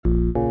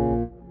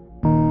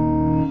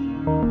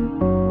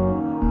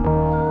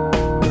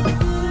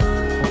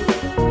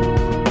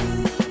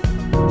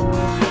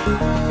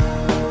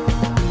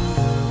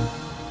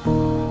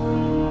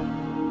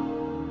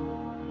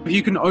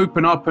you can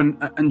open up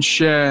and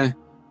share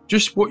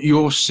just what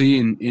you're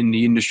seeing in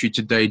the industry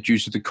today due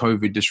to the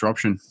COVID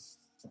disruption.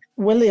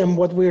 William,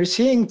 what we're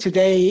seeing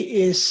today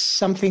is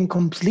something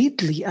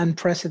completely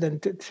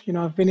unprecedented.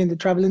 I've been in the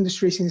travel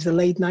industry since the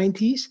late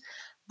 90s,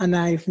 and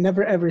I've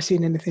never, ever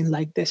seen anything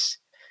like this.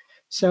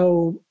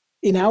 So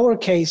in our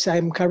case,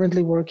 I'm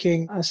currently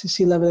working as a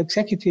C-level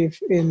executive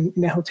in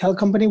a hotel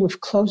company.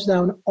 We've closed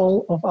down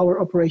all of our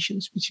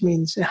operations, which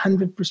means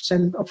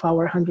 100% of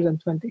our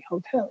 120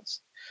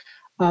 hotels.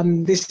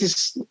 This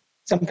is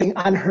something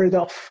unheard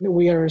of.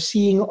 We are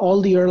seeing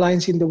all the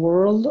airlines in the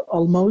world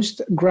almost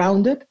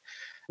grounded,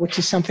 which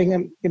is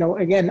something,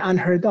 again,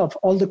 unheard of.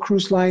 All the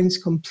cruise lines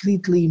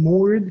completely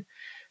moored.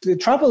 The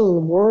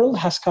travel world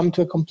has come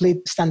to a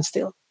complete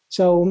standstill.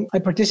 So I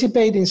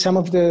participate in some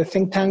of the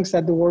think tanks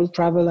that the World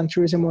Travel and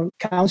Tourism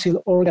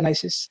Council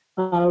organizes.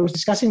 I was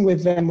discussing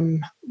with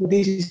them what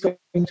this is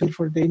going to do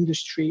for the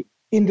industry.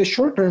 In the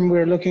short term,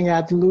 we're looking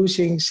at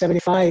losing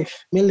 75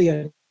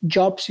 million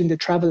jobs in the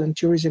travel and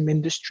tourism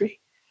industry.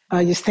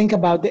 Just think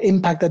about the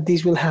impact that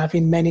this will have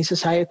in many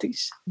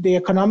societies. The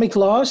economic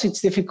loss,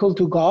 it's difficult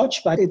to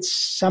gauge, but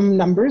some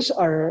numbers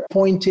are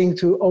pointing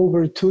to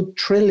over 2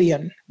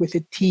 trillion with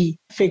a T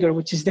figure,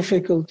 which is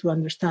difficult to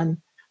understand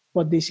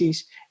what this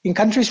is. In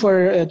countries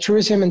where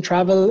tourism and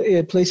travel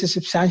plays a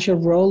substantial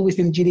role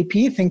within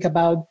GDP, think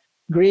about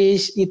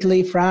Greece,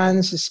 Italy,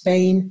 France,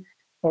 Spain,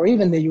 or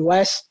even the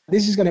US,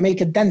 this is going to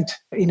make a dent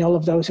in all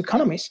of those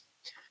economies.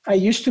 I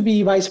used to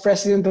be vice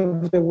president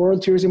of the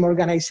World Tourism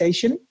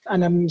Organization,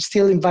 and I'm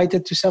still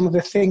invited to some of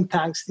the think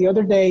tanks. The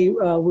other day,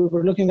 we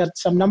were looking at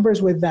some numbers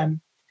with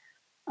them.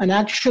 And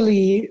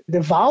actually,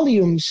 the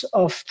volumes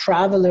of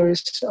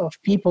travelers, of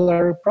people,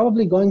 are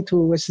probably going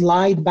to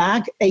slide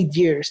back 8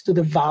 years to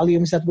the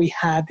volumes that we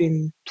had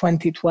in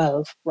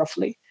 2012,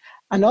 roughly.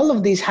 And all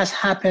of this has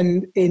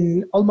happened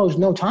in almost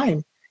no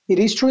time. It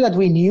is true that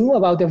we knew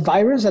about the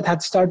virus that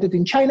had started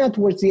in China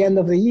towards the end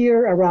of the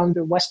year, around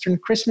the Western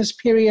Christmas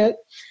period.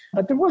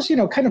 But there was,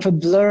 kind of a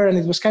blur, and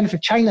it was kind of a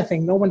China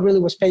thing. No one really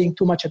was paying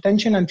too much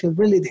attention until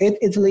really it hit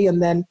Italy,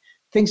 and then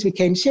things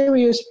became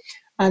serious.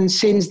 And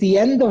since the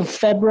end of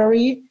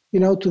February,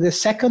 to the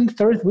second,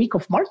 third week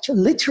of March,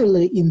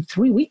 literally in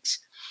 3 weeks,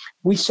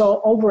 we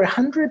saw over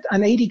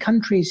 180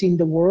 countries in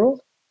the world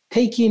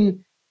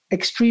taking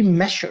extreme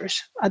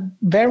measures at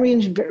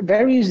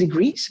various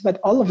degrees, but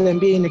all of them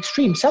being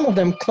extreme, some of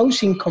them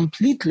closing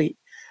completely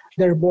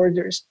their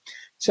borders.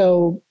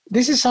 So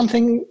this is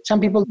something some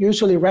people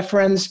usually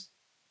reference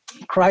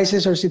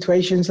crises or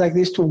situations like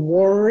this to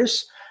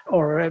wars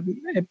or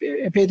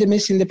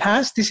epidemics in the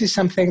past. This is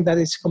something that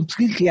is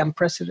completely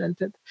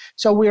unprecedented.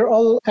 So we're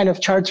all kind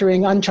of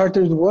chartering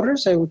uncharted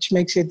waters, which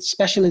makes it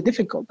especially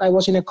difficult. I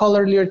was in a call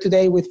earlier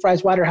today with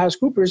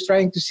PricewaterhouseCoopers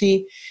trying to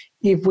see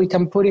if we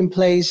can put in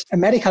place a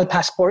medical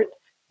passport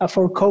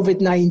for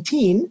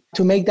COVID-19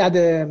 to make that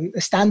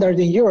a standard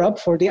in Europe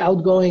for the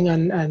outgoing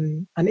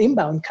and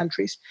inbound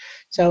countries.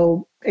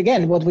 So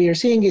again, what we are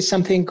seeing is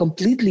something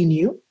completely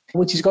new,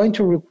 which is going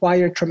to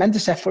require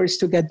tremendous efforts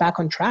to get back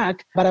on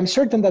track. But I'm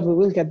certain that we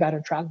will get back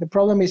on track. The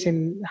problem is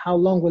in how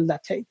long will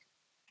that take?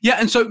 Yeah,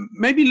 and so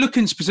maybe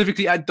looking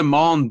specifically at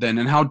demand then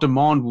and how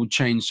demand will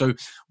change. So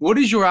what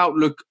is your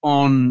outlook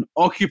on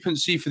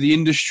occupancy for the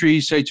industry,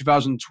 say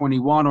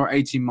 2021 or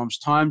 18 months'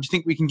 time? Do you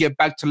think we can get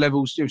back to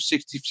levels,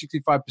 60,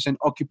 65%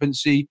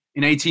 occupancy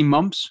in 18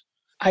 months?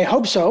 I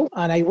hope so,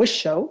 and I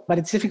wish so, but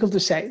it's difficult to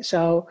say.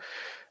 So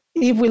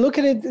if we look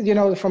at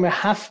it, from a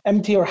half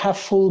empty or half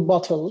full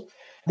bottle,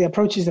 the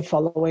approach is the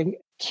following.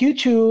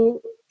 Q2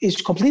 is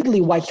completely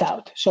wiped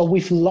out. So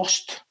we've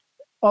lost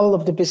all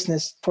of the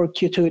business for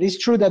Q2. It is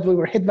true that we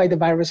were hit by the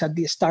virus at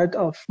the start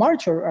of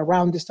March or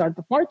around the start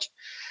of March.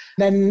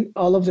 Then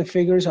all of the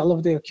figures, all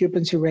of the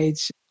occupancy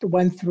rates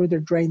went through their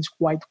drains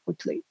quite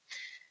quickly.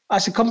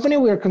 As a company,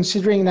 we are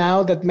considering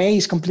now that May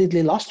is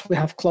completely lost. We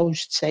have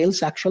closed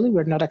sales, actually.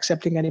 We're not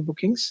accepting any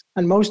bookings.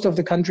 And most of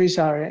the countries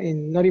are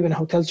in, not even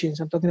hotel chains,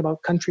 I'm talking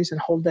about countries and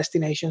whole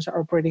destinations are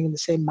operating in the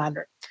same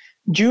manner.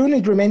 June,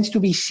 it remains to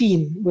be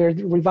seen. We're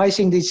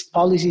revising these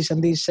policies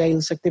and this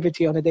sales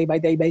activity on a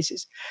day-by-day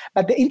basis.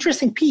 But the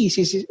interesting piece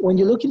is when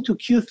you look into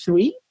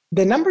Q3,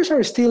 the numbers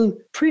are still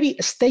pretty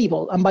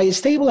stable. And by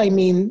stable, I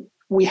mean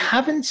we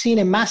haven't seen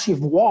a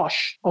massive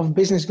wash of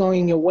business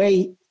going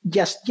away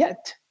just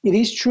yet. It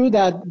is true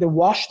that the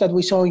wash that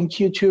we saw in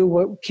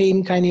Q2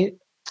 came kind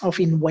of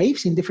in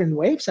waves, in different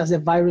waves, as the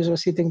virus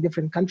was hitting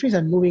different countries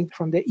and moving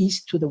from the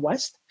east to the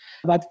west.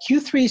 But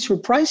Q3,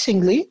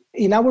 surprisingly,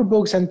 in our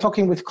books and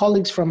talking with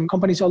colleagues from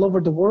companies all over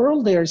the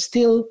world, they are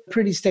still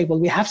pretty stable.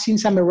 We have seen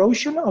some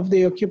erosion of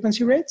the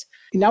occupancy rates.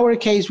 In our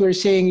case, we're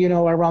seeing,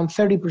 around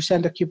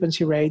 30%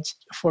 occupancy rates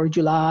for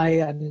July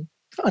and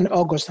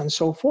August and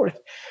so forth,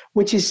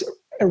 which is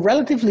a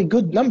relatively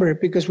good number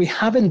because we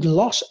haven't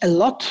lost a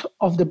lot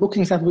of the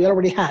bookings that we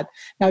already had.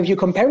 Now, if you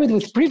compare it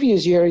with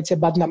previous year, it's a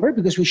bad number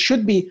because we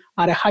should be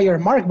at a higher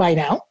mark by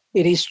now.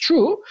 It is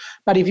true.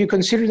 But if you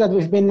consider that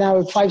we've been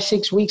now 5,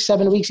 6 weeks,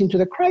 7 weeks into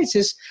the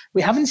crisis,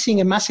 we haven't seen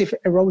a massive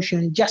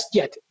erosion just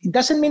yet. It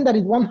doesn't mean that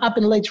it won't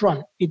happen later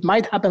on. It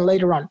might happen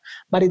later on,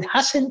 but it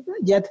hasn't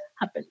yet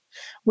happened,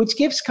 which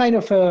gives kind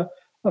of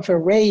a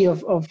ray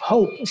of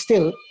hope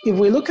still. If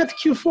we look at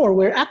Q4,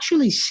 we're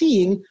actually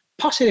seeing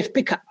positive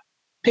pickup.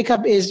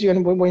 Pickup is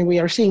when we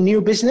are seeing new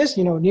business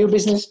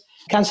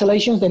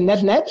cancellations, the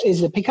net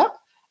is the pickup.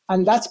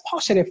 And that's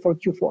positive for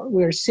Q4.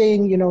 We're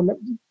seeing,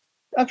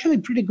 actually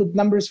pretty good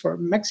numbers for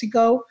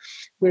Mexico.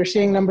 We're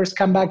seeing numbers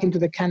come back into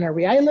the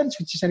Canary Islands,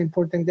 which is an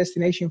important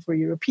destination for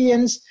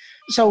Europeans.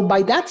 So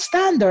by that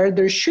standard,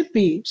 there should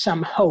be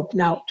some hope.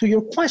 Now, to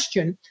your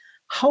question,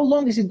 how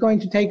long is it going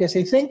to take us?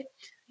 I think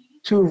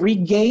to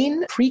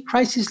regain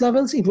pre-crisis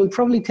levels, it will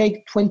probably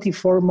take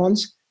 24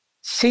 months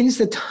since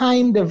the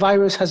time the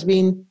virus has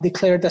been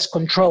declared as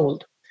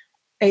controlled,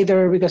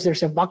 either because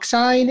there's a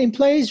vaccine in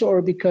place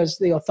or because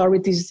the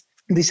authorities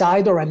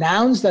decide or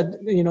announce that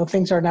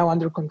things are now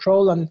under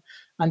control and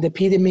the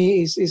epidemic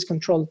is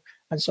controlled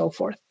and so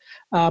forth.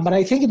 But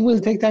I think it will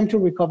take time to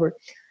recover.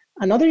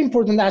 Another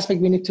important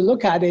aspect we need to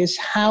look at is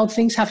how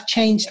things have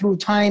changed through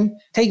time.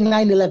 Take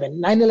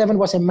 9/11. 9/11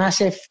 was a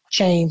massive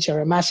change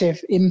or a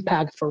massive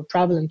impact for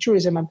travel and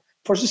tourism and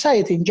for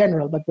society in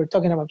general, but we're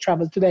talking about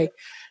travel today.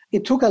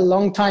 It took a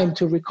long time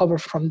to recover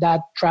from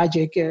that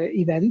tragic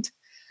event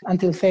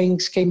until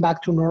things came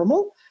back to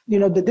normal.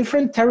 The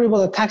different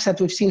terrible attacks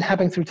that we've seen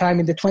happen through time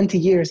in the 20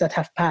 years that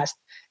have passed,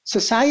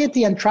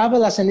 society and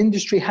travel as an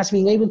industry has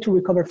been able to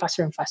recover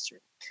faster and faster.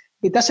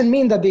 It doesn't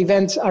mean that the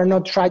events are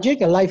not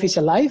tragic. A life is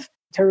a life.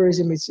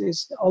 Terrorism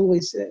is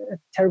always a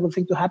terrible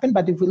thing to happen.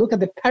 But if we look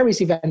at the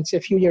Paris events a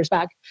few years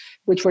back,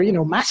 which were,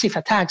 massive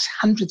attacks,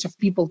 hundreds of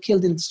people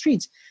killed in the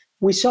streets,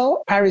 we saw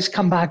Paris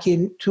come back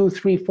in 2,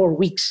 3, 4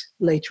 weeks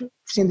later. We've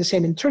seen the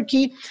same in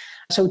Turkey.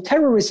 So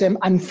terrorism,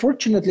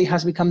 unfortunately,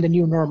 has become the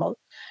new normal.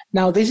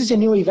 Now, this is a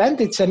new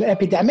event. It's an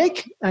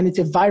epidemic, and it's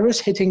a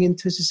virus hitting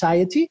into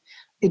society.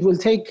 It will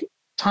take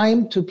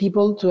time to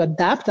people to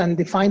adapt and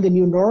define the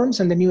new norms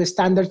and the new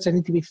standards that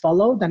need to be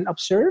followed and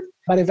observed.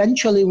 But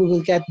eventually, we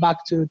will get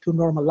back to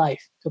normal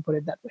life, to put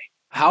it that way.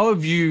 How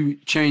have you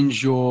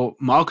changed your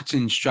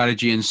marketing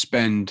strategy and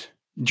spend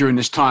during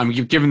this time?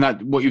 You've given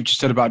that what you've just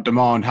said about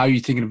demand. How are you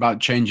thinking about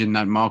changing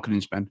that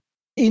marketing spend?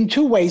 In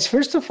two ways.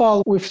 First of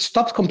all, we've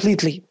stopped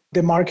completely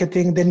the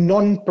marketing,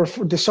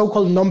 the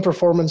so-called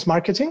non-performance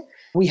marketing.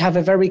 We have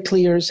a very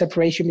clear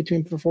separation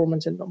between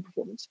performance and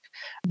non-performance.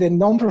 The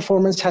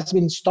non-performance has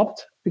been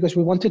stopped because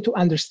we wanted to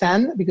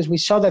understand, because we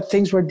saw that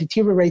things were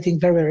deteriorating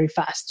very, very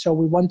fast. So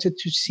we wanted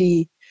to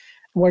see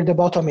where the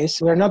bottom is.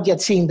 We're not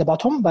yet seeing the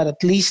bottom, but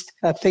at least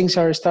things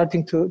are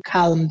starting to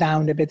calm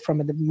down a bit from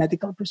a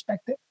medical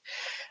perspective.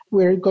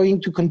 We're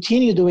going to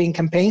continue doing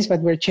campaigns,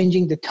 but we're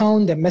changing the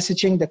tone, the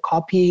messaging, the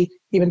copy,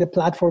 even the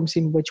platforms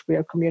in which we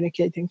are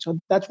communicating. So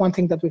that's one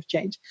thing that we've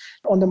changed.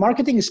 On the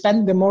marketing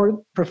spend, the more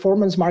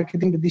performance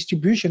marketing, the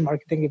distribution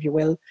marketing, if you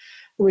will,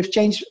 we've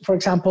changed, for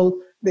example,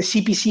 the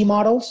CPC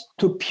models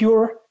to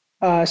pure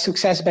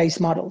success-based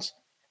models,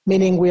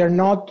 meaning we are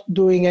not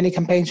doing any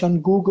campaigns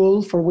on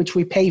Google for which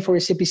we pay for a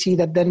CPC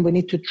that then we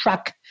need to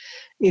track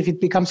if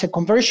it becomes a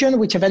conversion,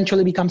 which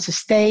eventually becomes a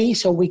stay,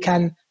 so we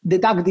can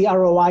deduct the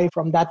ROI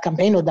from that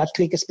campaign or that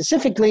click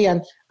specifically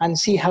and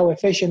see how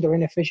efficient or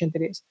inefficient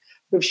it is.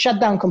 We've shut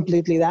down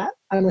completely that,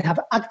 and we have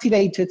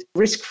activated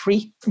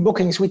risk-free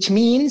bookings, which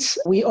means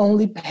we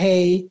only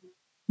pay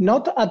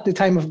not at the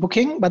time of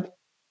booking, but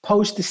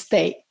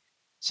post-stay.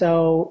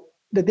 So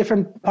the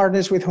different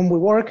partners with whom we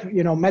work,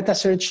 meta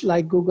search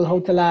like Google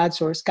Hotel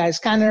Ads or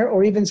Skyscanner,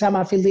 or even some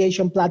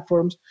affiliation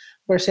platforms,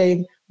 we're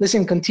saying,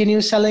 listen,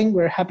 continue selling.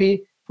 We're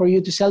happy for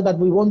you to sell, but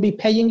we won't be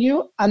paying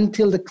you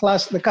until the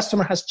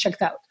customer has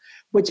checked out,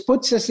 which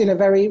puts us in a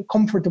very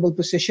comfortable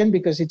position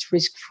because it's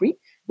risk-free.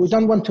 We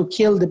don't want to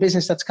kill the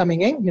business that's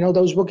coming in.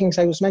 Those bookings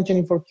I was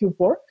mentioning for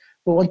Q4,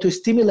 we want to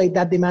stimulate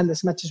that demand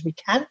as much as we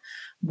can,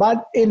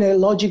 but in a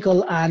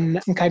logical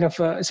and kind of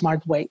a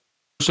smart way.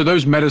 So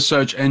those meta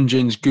search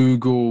engines,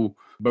 Google,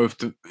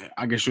 both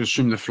I guess you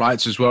assume the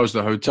flights as well as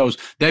the hotels,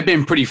 they've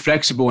been pretty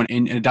flexible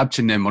in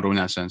adapting their model in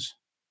that sense.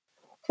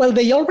 Well,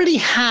 they already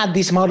had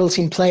these models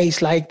in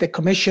place, like the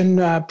commission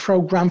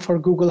program for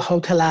Google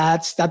Hotel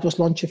Ads that was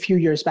launched a few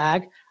years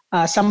back.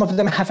 Some of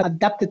them have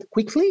adapted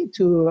quickly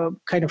to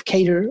kind of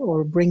cater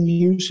or bring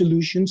new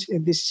solutions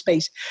in this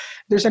space.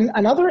 There's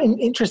another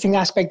interesting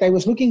aspect. I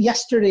was looking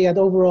yesterday at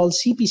overall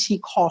CPC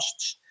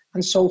costs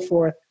and so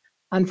forth.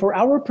 And for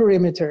our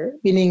perimeter,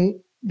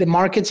 meaning the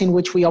markets in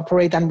which we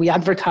operate and we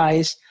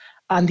advertise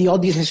and the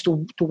audiences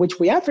to which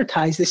we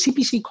advertise, the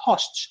CPC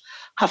costs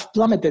have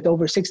plummeted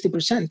over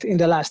 60% in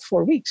the last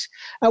 4 weeks,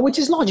 which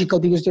is logical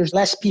because there's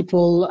less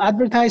people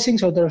advertising,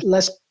 so there's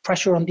less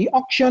pressure on the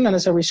auction, and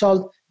as a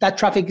result, that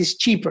traffic is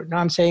cheaper. Now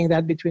I'm saying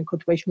that between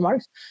quotation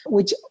marks,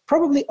 which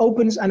probably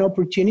opens an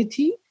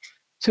opportunity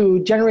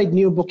to generate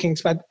new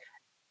bookings,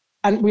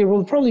 and we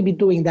will probably be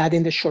doing that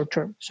in the short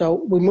term.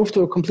 So we move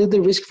to a completely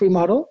risk-free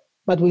model,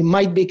 but we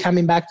might be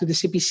coming back to the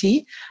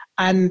CPC,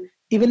 and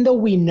even though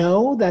we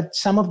know that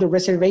some of the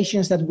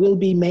reservations that will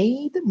be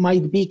made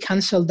might be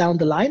canceled down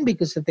the line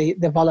because of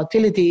the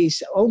volatility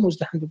is almost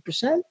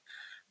 100%,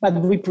 but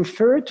we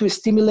prefer to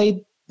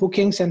stimulate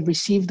bookings and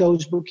receive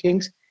those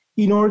bookings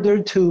in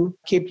order to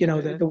keep,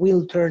 the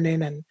wheel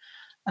turning and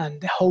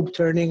the hope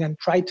turning and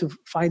try to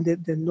find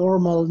the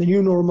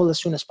new normal as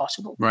soon as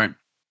possible. Right.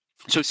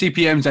 So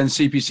CPMs and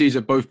CPCs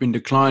have both been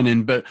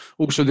declining, but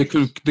also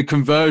the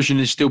conversion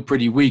is still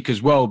pretty weak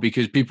as well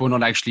because people are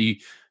not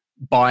actually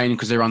buying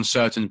because they're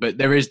uncertain. But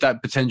there is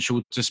that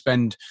potential to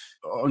spend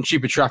on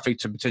cheaper traffic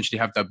to potentially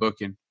have that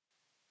booking.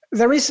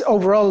 There is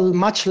overall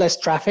much less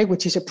traffic,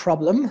 which is a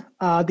problem.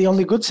 The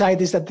only good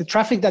side is that the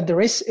traffic that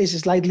there is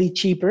slightly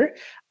cheaper.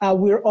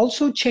 We're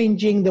also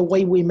changing the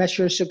way we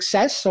measure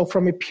success. So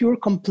from a pure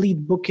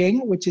complete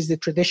booking, which is the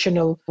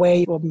traditional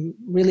way of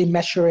really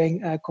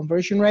measuring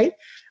conversion rate,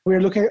 we're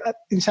looking at,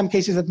 in some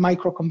cases, at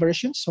micro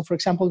conversions. So for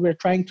example, we're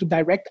trying to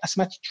direct as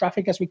much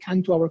traffic as we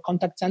can to our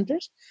contact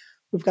centers.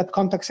 We've got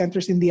contact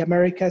centers in the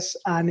Americas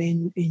and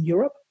in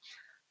Europe.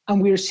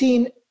 And we're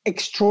seeing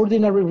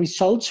extraordinary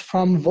results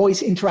from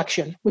voice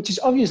interaction, which is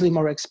obviously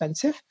more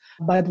expensive,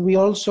 but we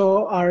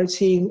also are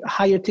seeing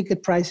higher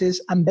ticket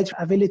prices and better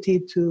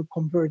ability to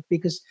convert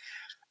because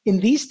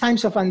in these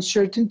times of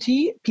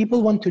uncertainty,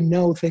 people want to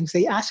know things.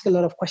 They ask a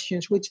lot of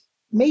questions, which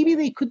maybe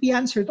they could be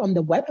answered on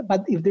the web,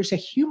 but if there's a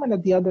human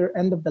at the other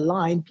end of the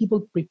line,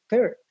 people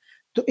prefer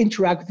to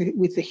interact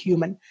with the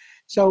human.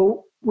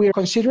 So we're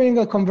considering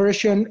a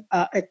conversion,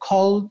 a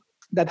call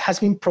that has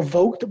been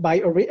provoked by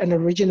an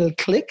original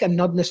click and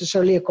not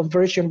necessarily a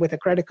conversion with a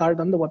credit card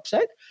on the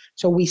website.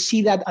 So we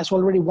see that as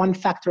already one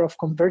factor of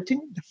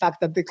converting, the fact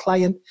that the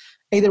client,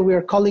 either we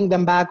are calling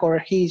them back or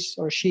he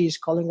or she is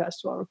calling us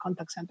to our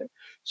contact center.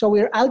 So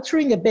we're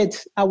altering a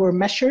bit our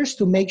measures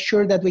to make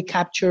sure that we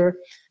capture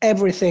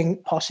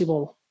everything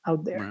possible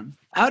out there. Right.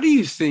 How do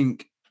you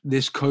think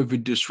this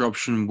COVID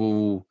disruption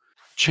will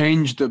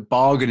change the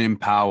bargaining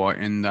power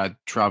in that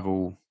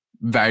travel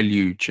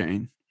value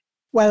chain?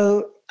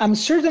 Well, I'm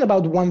certain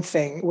about one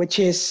thing, which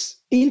is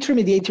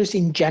intermediators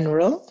in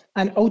general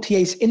and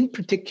OTAs in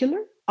particular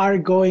are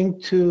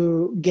going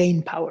to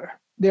gain power.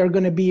 They're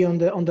going to be on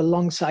the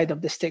long side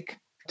of the stick,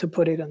 to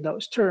put it in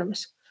those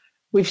terms.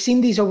 We've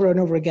seen this over and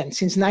over again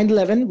since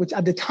 9/11, which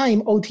at the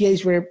time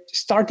OTAs were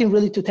starting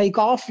really to take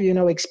off.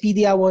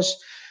 Expedia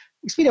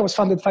was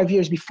founded 5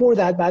 years before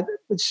that, but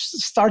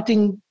it's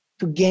starting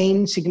to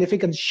gain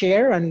significant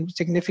share and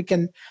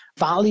significant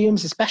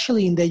volumes,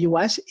 especially in the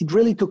US. It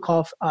really took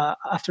off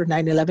after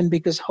 9/11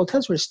 because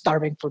hotels were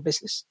starving for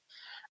business.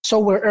 So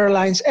were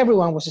airlines,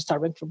 everyone was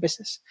starving for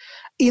business.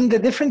 In the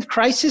different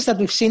crises that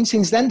we've seen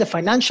since then, the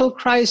financial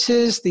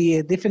crisis,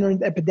 the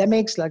different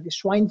epidemics like the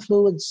swine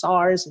flu and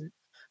SARS and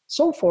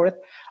so forth,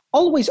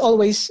 always,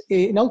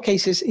 in all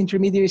cases,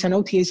 intermediaries and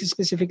OTAs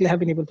specifically have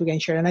been able to gain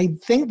share. And I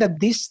think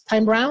that this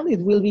time around, it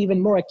will be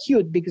even more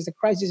acute because the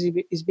crisis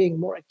is being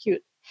more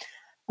acute.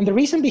 And the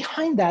reason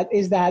behind that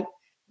is that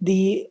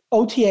the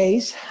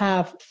OTAs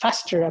have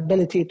faster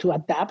ability to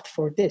adapt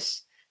for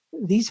this.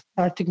 These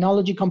are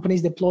technology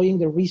companies deploying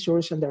their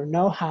resource and their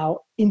know-how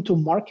into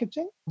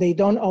marketing. They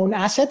don't own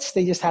assets.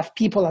 They just have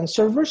people and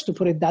servers, to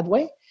put it that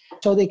way.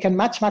 So they can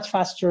much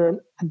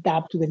faster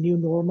adapt to the new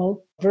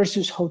normal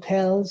versus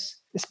hotels,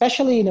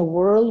 especially in a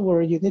world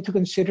where you need to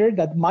consider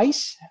that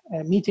MICE,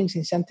 meetings,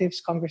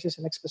 incentives, congresses,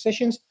 and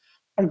expositions,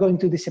 are going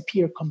to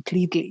disappear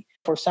completely.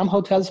 For some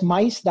hotels,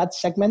 MICE, that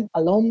segment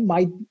alone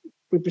might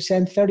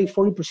represent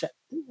 30-40%.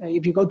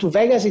 If you go to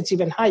Vegas, it's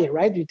even higher,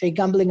 right? You take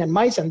gambling and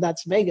MICE, and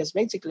that's Vegas,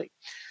 basically.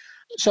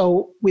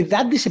 So with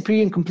that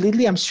disappearing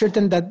completely, I'm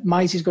certain that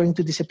MICE is going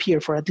to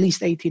disappear for at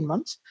least 18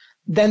 months.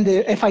 Then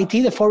the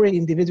FIT, the foreign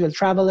individual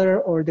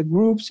traveler, or the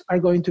groups are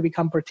going to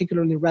become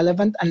particularly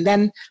relevant. And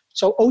then,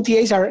 so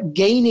OTAs are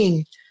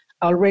gaining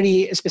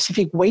already a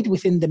specific weight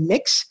within the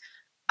mix.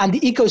 And the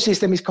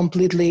ecosystem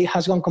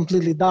has gone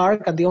completely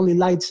dark, and the only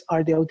lights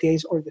are the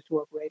OTAs or the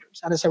tour operators.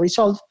 And as a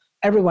result,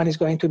 everyone is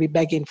going to be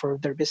begging for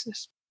their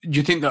business. Do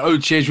you think the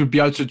OTAs would be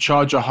able to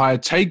charge a higher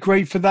take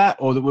rate for that,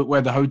 or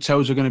where the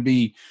hotels are going to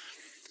be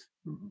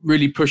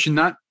really pushing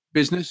that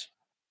business?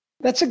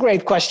 That's a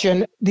great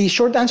question. The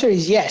short answer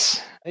is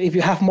yes. If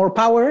you have more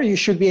power, you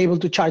should be able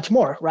to charge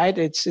more, right?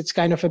 It's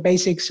kind of a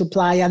basic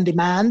supply and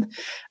demand.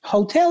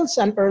 Hotels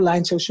and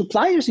airlines, so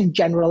suppliers in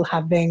general,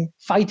 have been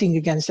fighting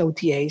against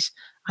OTAs.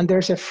 And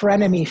there's a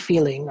frenemy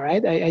feeling,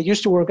 right? I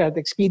used to work at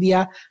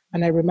Expedia,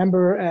 and I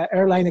remember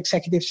airline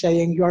executives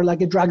saying, "You are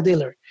like a drug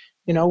dealer.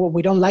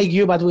 We don't like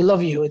you, but we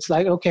love you." It's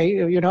like, okay,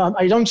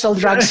 I don't sell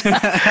drugs.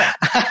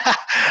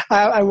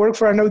 I work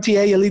for an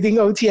OTA, a leading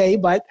OTA,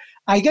 but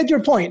I get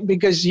your point,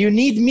 because you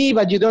need me,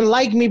 but you don't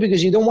like me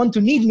because you don't want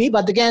to need me.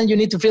 But again, you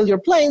need to fill your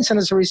planes, and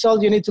as a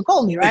result, you need to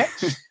call me, right?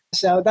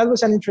 So that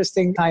was an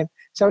interesting time.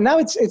 So now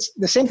it's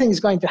the same thing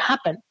is going to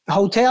happen.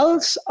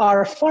 Hotels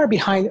are far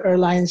behind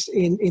airlines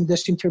in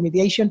this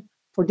intermediation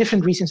for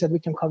different reasons that we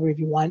can cover if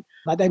you want.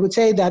 But I would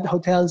say that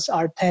hotels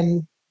are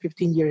 10,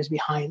 15 years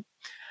behind.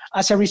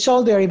 As a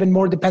result, they're even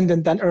more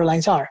dependent than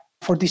airlines are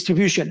for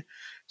distribution.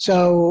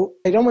 So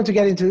I don't want to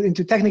get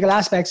into technical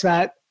aspects,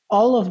 but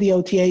all of the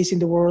OTAs in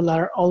the world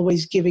are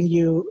always giving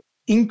you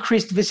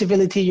increased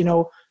visibility,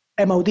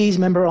 MODs,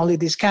 member-only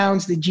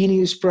discounts, the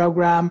Genius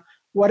program,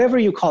 whatever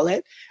you call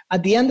it.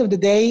 At the end of the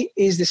day,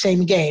 is the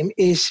same game,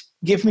 is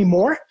give me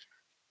more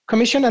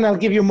commission and I'll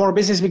give you more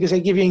business because I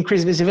give you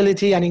increased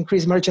visibility and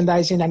increased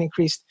merchandising and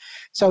increased.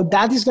 So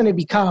that is going to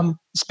become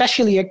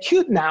especially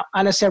acute now.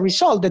 And as a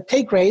result, the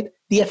take rate,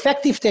 the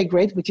effective take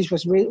rate, which is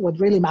what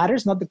really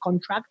matters, not the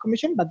contract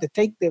commission, but the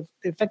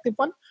effective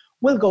one,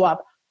 will go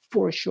up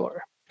for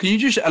sure. Can you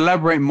just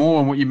elaborate more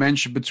on what you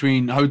mentioned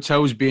between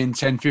hotels being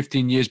 10,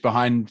 15 years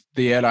behind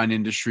the airline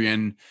industry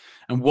and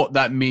what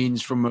that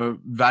means from a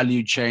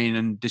value chain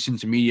and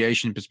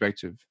disintermediation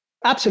perspective?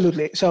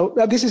 Absolutely. So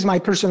this is my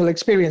personal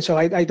experience. So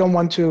I don't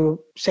want to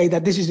say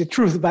that this is the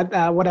truth, but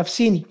what I've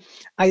seen,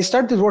 I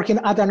started working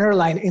at an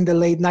airline in the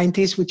late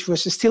 90s, which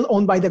was still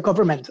owned by the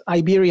government,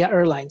 Iberia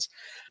Airlines.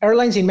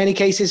 Airlines in many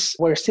cases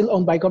were still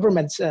owned by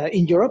governments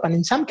in Europe. And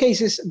in some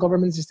cases,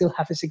 governments still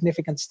have a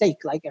significant stake,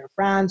 like Air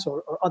France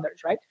or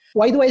others, right?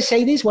 Why do I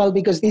say this? Well,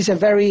 because it's a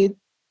very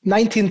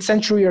 19th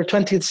century or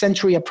 20th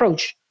century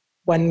approach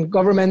when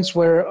governments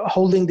were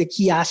holding the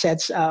key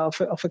assets of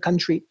a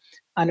country.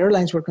 And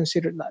airlines were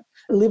considered that.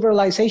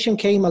 Liberalization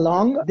came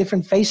along,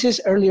 different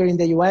phases, earlier in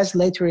the US,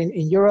 later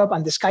in Europe,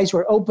 and the skies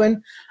were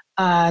open.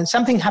 And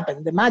something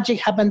happened. The magic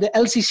happened. The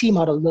LCC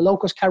model, the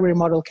low-cost carrier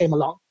model, came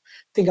along.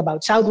 Think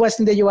about Southwest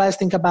in the US,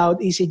 think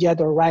about EasyJet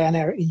or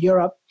Ryanair in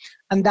Europe.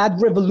 And that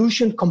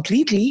revolutioned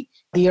completely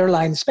the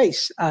airline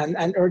space and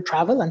air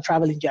travel and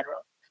travel in general.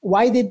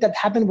 Why did that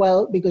happen?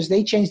 Well, because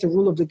they changed the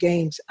rule of the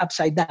games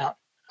upside down.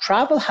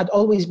 Travel had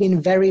always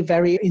been very,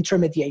 very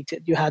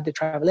intermediated. You had the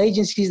travel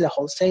agencies, the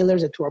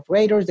wholesalers, the tour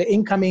operators, the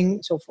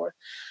incoming, so forth.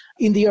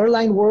 In the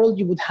airline world,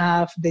 you would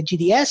have the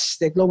GDS,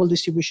 the global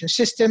distribution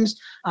systems,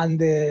 and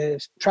the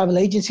travel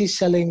agencies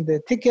selling the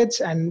tickets,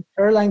 and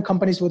airline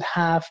companies would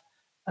have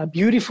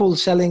beautiful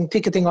selling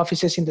ticketing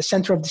offices in the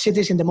center of the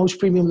cities in the most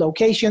premium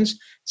locations.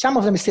 Some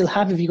of them still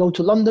have. If you go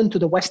to London, to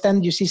the West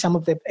End, you see some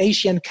of the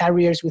Asian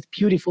carriers with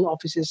beautiful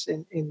offices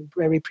in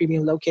very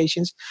premium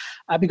locations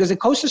because the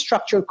cost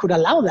structure could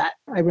allow that.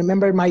 I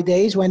remember my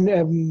days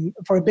when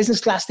for a business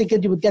class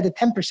ticket, you would get a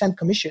 10%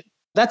 commission.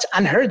 That's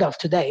unheard of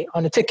today.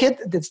 On a ticket,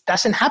 that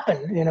doesn't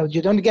happen. You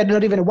don't get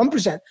not even a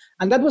 1%.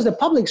 And that was the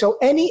public. So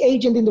any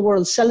agent in the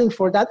world selling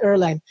for that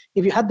airline,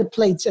 if you had the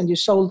plates and you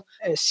sold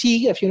a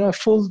C, if a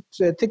full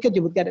ticket,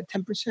 you would get a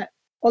 10%.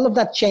 All of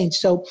that changed.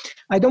 So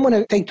I don't want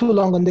to take too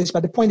long on this,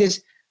 but the point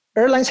is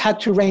airlines had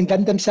to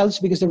reinvent themselves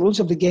because the rules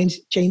of the game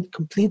changed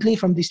completely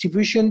from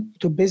distribution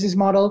to business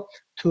model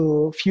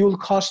to fuel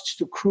costs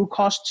to crew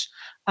costs.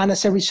 And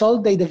as a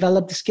result, they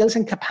developed the skills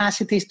and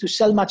capacities to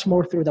sell much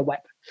more through the web.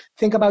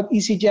 Think about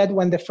EasyJet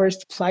when the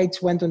first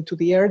flights went onto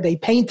the air. They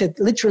painted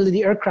literally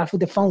the aircraft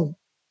with a phone,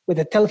 with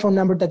a telephone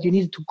number that you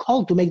needed to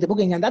call to make the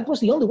booking. And that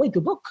was the only way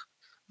to book.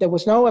 There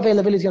was no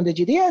availability on the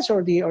GDS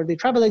or the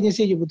travel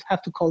agency. You would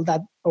have to call that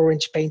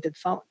orange painted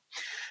phone.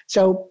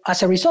 So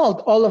as a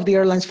result, all of the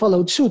airlines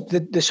followed suit.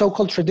 The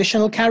so-called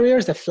traditional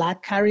carriers, the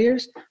flag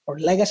carriers or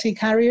legacy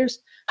carriers,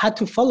 had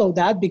to follow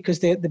that because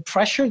the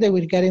pressure they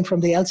were getting from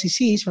the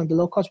LCCs, from the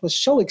low cost, was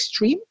so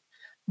extreme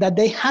that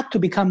they had to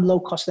become low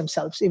cost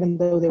themselves, even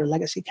though they were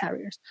legacy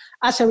carriers.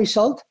 As a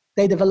result,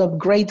 they developed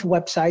great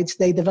websites.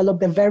 They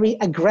developed a very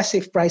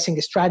aggressive pricing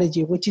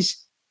strategy, which is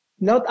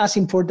not as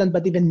important,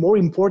 but even more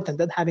important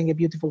than having a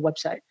beautiful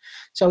website.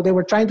 So they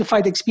were trying to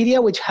fight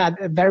Expedia, which had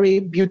a very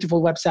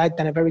beautiful website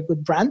and a very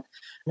good brand.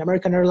 And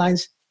American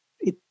Airlines,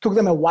 it took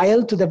them a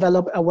while to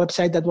develop a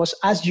website that was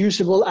as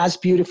usable, as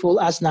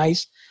beautiful, as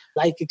nice,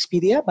 like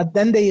Expedia. But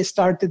then they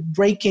started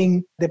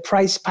breaking the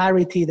price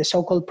parity, the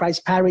so-called price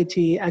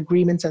parity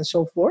agreements and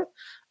so forth.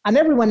 And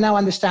everyone now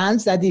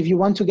understands that if you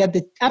want to get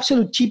the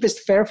absolute cheapest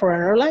fare for an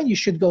airline, you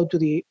should go to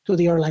the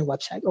airline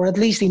website, or at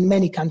least in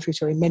many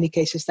countries or in many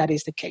cases, that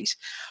is the case.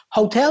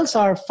 Hotels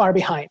are far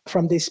behind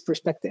from this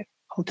perspective.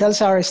 Hotels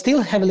are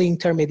still heavily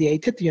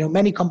intermediated.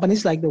 Many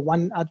companies like the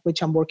one at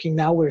which I'm working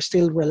now, we're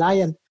still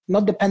reliant,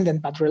 not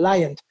dependent, but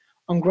reliant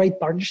on great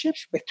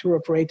partnerships with tour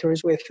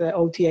operators, with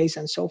OTAs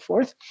and so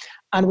forth.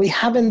 And we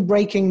haven't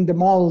breaking the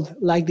mold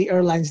like the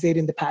airlines did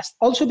in the past.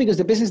 Also because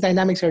the business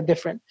dynamics are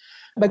different.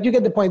 But you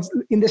get the point.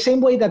 In the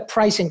same way that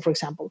pricing, for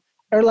example,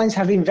 airlines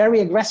have been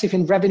very aggressive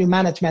in revenue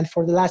management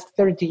for the last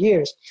 30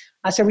 years.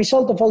 As a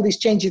result of all these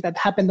changes that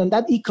happened on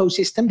that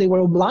ecosystem, they were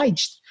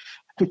obliged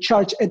to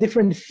charge a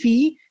different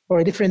fee or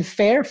a different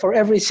fare for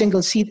every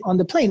single seat on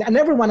the plane. And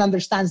everyone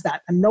understands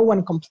that, and no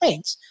one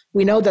complains.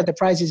 We know that the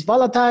price is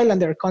volatile, and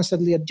they're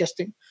constantly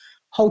adjusting.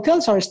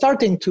 Hotels are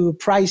starting to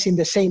price in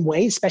the same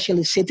way,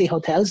 especially city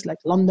hotels like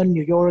London,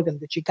 New York,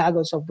 and the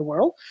Chicagos of the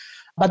world.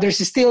 But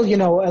there's still,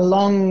 a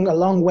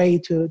long way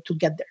to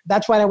get there.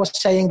 That's why I was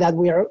saying that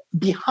we are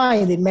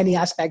behind in many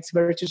aspects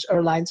versus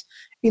airlines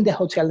in the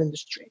hotel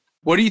industry.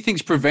 What do you think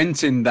is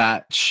preventing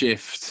that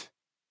shift?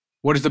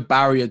 What is the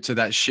barrier to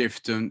that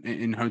shift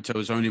in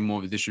hotels owning more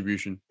of the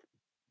distribution?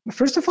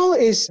 First of all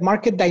is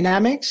market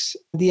dynamics,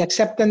 the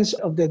acceptance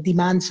of the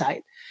demand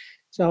side.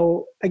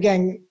 So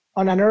again,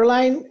 On an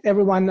airline,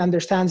 everyone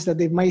understands that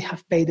they might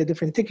have paid a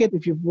different ticket.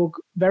 If you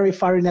book very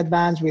far in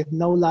advance with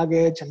no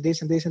luggage and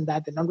this and this and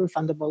that, they're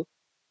non-refundable,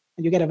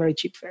 and you get a very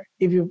cheap fare.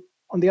 If you,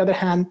 on the other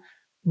hand,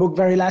 book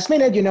very last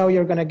minute,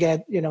 you're going to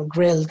get,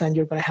 grilled, and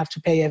you're going to have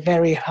to pay a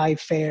very high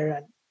fare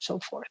and so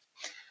forth.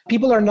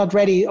 People are not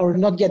ready or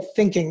not yet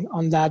thinking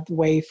on that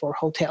way for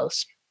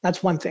hotels.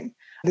 That's one thing.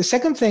 The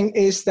second thing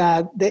is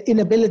that the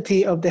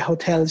inability of the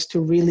hotels to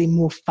really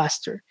move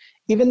faster.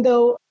 Even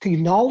though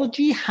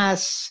technology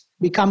has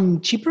become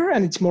cheaper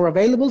and it's more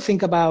available,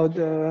 think about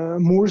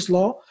Moore's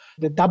Law,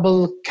 the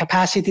double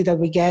capacity that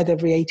we get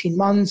every 18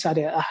 months at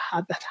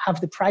half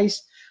the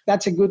price.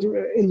 That's a good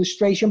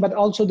illustration, but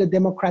also the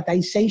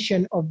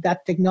democratization of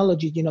that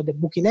technology, the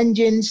booking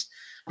engines,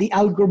 the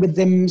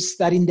algorithms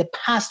that in the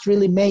past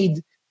really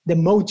made the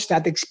moats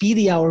that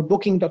Expedia or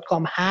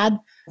Booking.com had.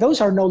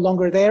 Those are no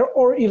longer there,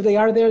 or if they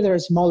are there, they're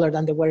smaller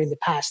than they were in the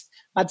past.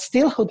 But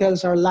still,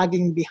 hotels are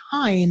lagging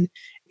behind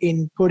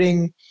in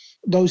putting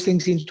those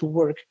things into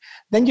work.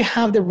 Then you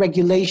have the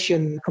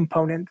regulation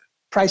component,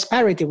 price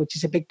parity, which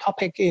is a big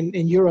topic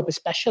in Europe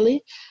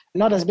especially,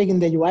 not as big in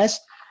the US,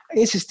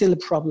 is still a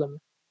problem.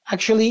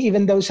 Actually,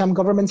 even though some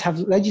governments have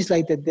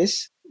legislated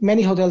this,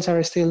 many hotels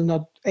are still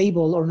not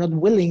able or not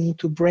willing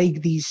to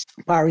break these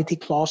parity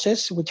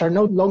clauses, which are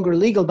no longer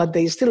legal, but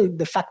they still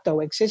de facto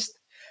exist,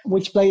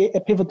 which play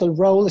a pivotal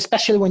role,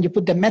 especially when you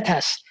put the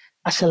metas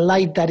as a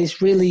light that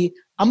is really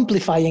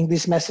amplifying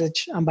this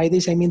message. And by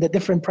this, I mean the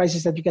different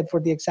prices that you get for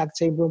the exact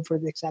same room, for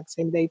the exact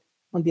same date,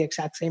 on the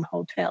exact same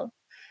hotel,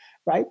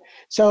 right?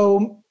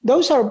 So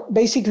those are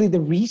basically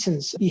the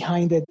reasons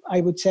behind it,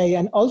 I would say.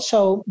 And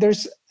also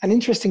there's an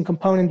interesting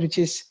component, which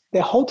is the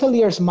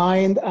hotelier's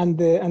mind and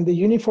the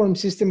uniform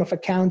system of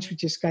accounts,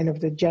 which is kind of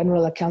the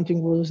general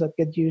accounting rules that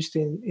get used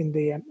in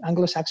the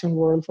Anglo-Saxon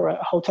world for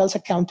hotels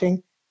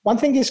accounting. One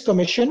thing is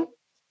commission,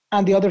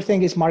 and the other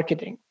thing is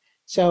marketing.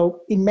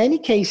 So in many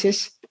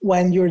cases,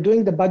 when you're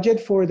doing the budget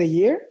for the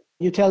year,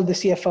 you tell the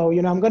CFO,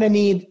 I'm going to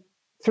need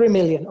 3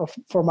 million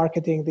for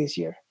marketing this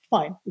year.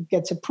 Fine. It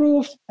gets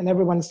approved and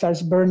everyone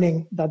starts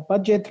burning that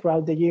budget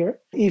throughout the year.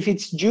 If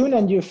it's June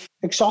and you've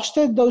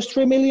exhausted those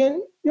 3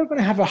 million, you're going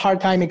to have a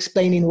hard time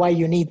explaining why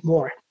you need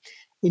more.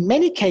 In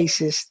many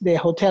cases, the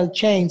hotel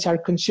chains are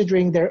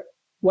considering their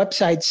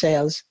website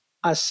sales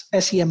as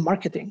SEM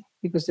marketing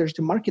because there's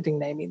the marketing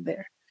name in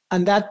there.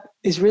 And that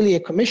is really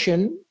a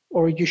commission,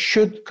 or you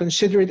should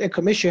consider it a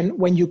commission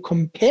when you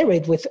compare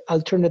it with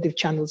alternative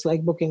channels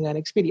like Booking and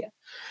Expedia.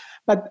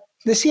 But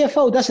the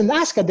CFO doesn't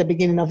ask at the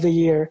beginning of the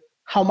year,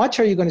 how much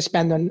are you going to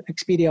spend on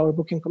Expedia or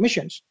Booking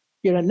commissions?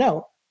 You don't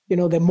know.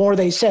 The more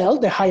they sell,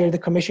 the higher the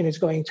commission is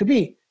going to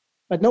be.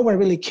 But no one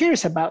really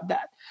cares about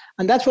that.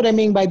 And that's what I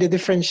mean by the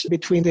difference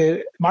between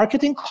the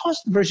marketing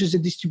cost versus the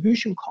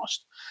distribution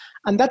cost.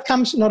 And that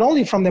comes not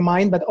only from the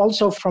mind, but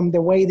also from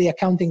the way the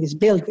accounting is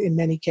built in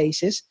many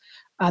cases.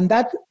 And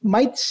that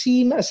might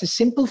seem as a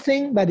simple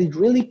thing, but it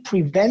really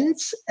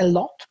prevents a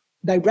lot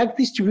direct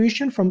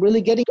distribution from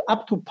really getting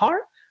up to par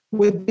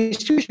with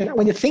distribution.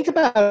 When you think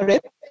about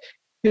it,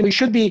 you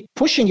should be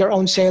pushing your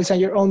own sales and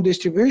your own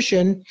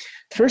distribution.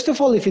 First of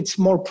all, if it's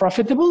more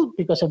profitable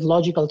because of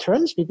logical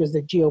terms, because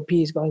the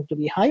GOP is going to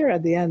be higher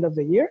at the end of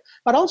the year,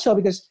 but also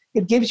because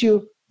it gives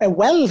you a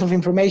wealth of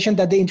information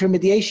that the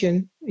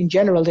intermediation, in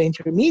general, the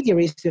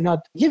intermediaries do not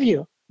give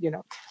you.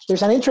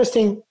 There's an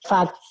interesting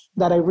fact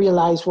that I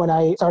realized when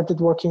I started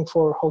working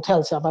for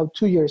hotels about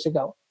 2 years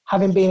ago,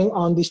 having been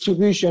on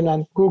distribution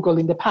and Google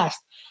in the past,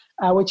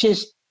 which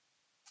is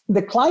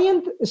the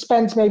client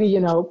spends maybe,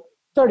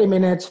 30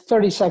 minutes,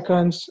 30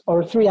 seconds,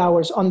 or 3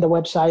 hours on the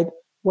website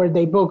where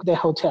they book the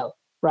hotel,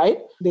 right?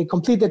 They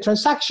complete the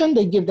transaction,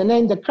 they give the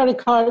name, the credit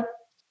card,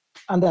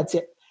 and that's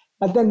it.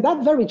 But then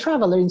that very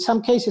traveler, in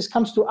some cases,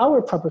 comes to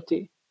our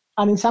property.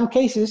 And in some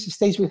cases,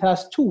 stays with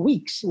us 2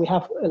 weeks. We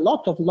have a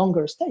lot of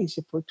longer stays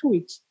for 2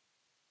 weeks.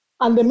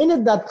 And the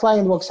minute that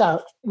client walks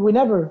out, we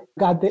never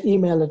got the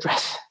email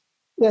address.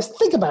 Just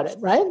think about it,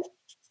 right?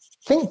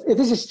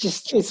 This is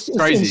just, it's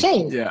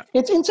insane. Yeah.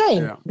 It's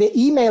insane. Yeah. The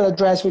email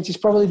address, which is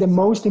probably the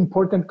most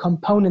important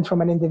component from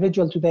an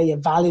individual today, a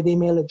valid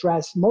email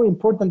address, more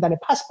important than a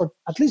passport,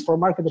 at least for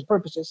marketing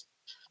purposes.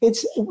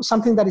 It's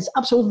something that is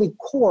absolutely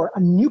core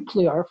and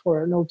nuclear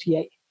for an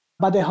OTA.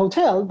 But the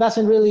hotel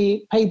doesn't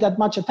really pay that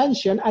much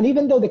attention. And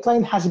even though the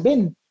client has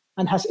been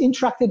and has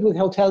interacted with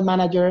hotel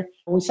manager,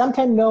 we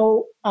sometimes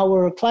know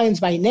our clients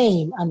by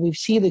name and we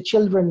see the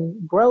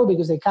children grow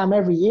because they come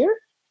every year.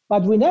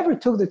 But we never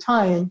took the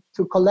time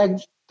to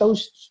collect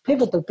those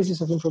pivotal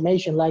pieces of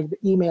information like the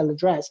email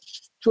address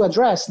to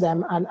address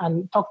them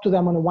and talk to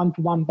them on a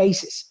one-to-one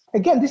basis.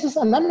 Again, this is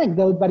an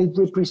anecdote, but it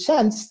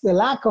represents the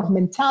lack of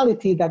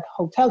mentality that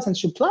hotels and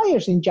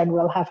suppliers in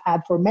general have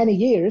had for many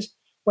years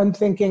when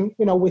thinking,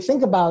 we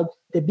think about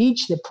the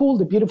beach, the pool,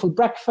 the beautiful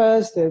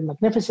breakfast, the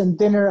magnificent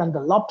dinner and the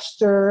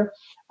lobster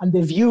and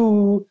the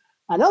view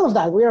and all of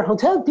that. We are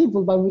hotel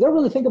people, but we don't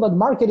really think about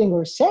marketing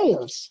or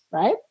sales,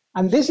 right?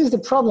 And this is the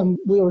problem.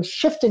 We are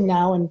shifting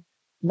now, and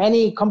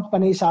many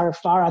companies are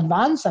far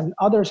advanced and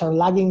others are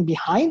lagging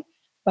behind,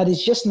 but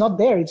it's just not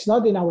there. It's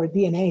not in our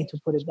DNA, to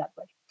put it that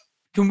way.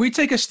 Can we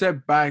take a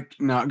step back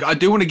now? I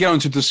do want to get on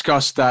to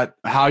discuss that,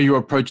 how you're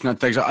approaching that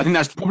thing. I think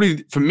that's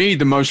probably, for me,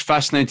 the most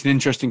fascinating,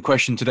 interesting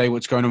question today,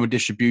 what's going on with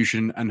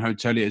distribution and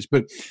hoteliers.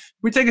 But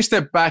we take a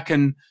step back,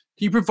 and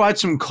can you provide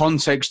some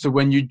context to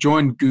when you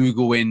joined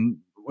Google in,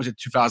 was it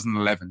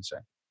 2011, say?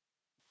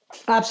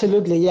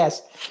 Absolutely,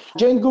 yes.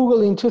 Joined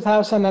Google in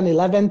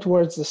 2011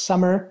 towards the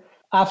summer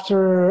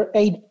after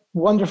 8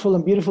 wonderful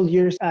and beautiful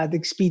years at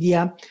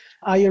Expedia.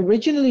 I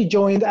originally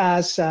joined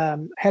as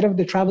head of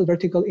the travel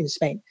vertical in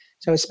Spain.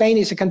 So Spain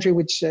is a country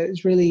which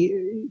is really,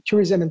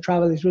 tourism and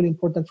travel is really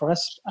important for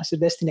us as a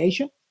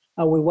destination.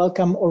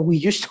 We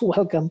used to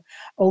welcome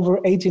over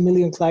 80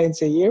 million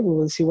clients a year. We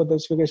will see what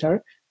those figures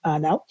are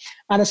now.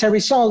 And as a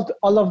result,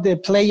 all of the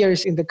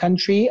players in the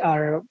country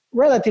are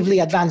relatively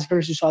advanced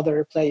versus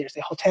other players,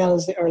 the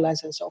hotels, the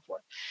airlines, and so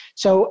forth.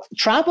 So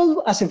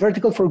travel as a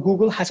vertical for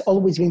Google has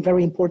always been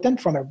very important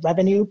from a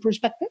revenue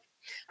perspective.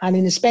 And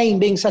in Spain,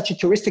 being such a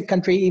touristic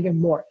country, even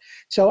more.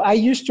 So I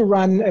used to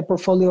run a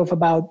portfolio of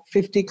about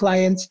 50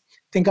 clients.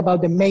 Think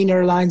about the main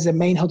airlines, the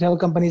main hotel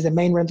companies, the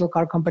main rental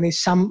car companies,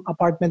 some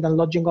apartment and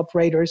lodging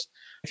operators,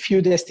 a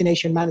few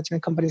destination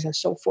management companies, and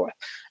so forth.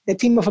 A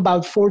team of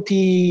about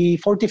 50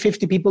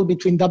 people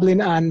between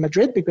Dublin and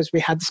Madrid, because we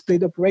had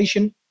split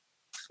operation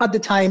at the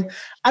time.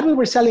 And we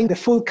were selling the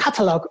full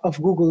catalog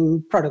of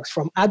Google products,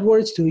 from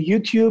AdWords to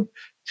YouTube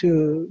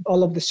to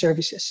all of the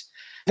services.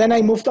 Then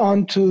I moved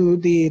on to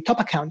the top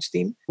accounts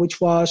team,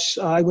 which was,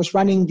 I was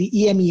running the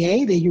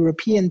EMEA, the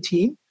European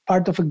team,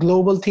 part of a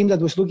global team that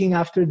was looking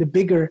after the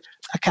bigger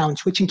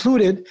accounts, which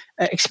included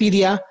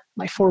Expedia,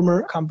 my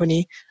former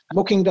company,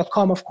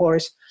 Booking.com, of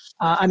course,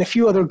 and a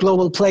few other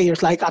global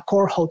players like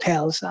Accor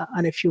Hotels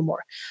and a few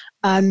more.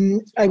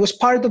 And I was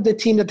part of the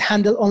team that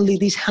handled only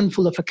this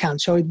handful of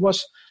accounts. So it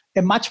was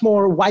a much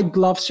more white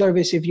glove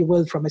service, if you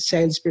will, from a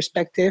sales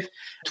perspective,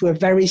 to a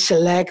very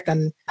select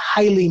and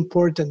highly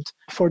important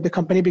for the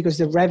company, because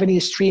the revenue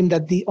stream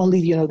that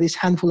this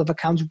handful of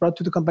accounts brought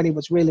to the company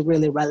was really,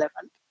 really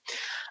relevant.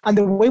 And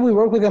the way we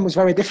worked with them was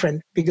very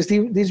different, because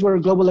these were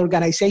global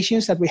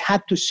organizations that we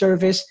had to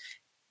service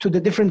to the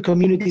different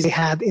communities they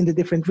had in the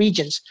different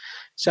regions.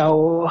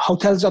 So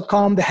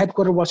Hotels.com, the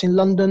headquarters was in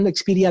London.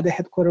 Expedia, the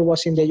headquarters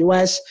was in the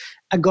US.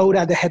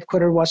 Agoda, the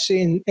headquarters was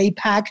in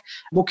APAC.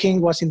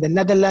 Booking was in the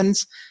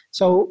Netherlands.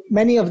 So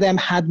many of them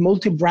had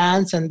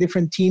multi-brands and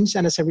different teams.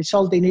 And as a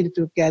result, they needed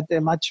to get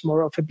a much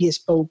more of a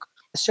bespoke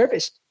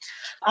service.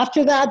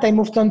 After that, I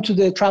moved on to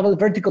the travel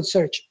vertical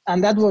search.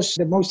 And that was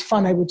the most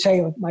fun, I would say,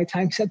 of my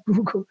times at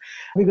Google,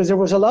 because there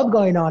was a lot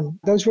going on.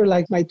 Those were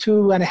like my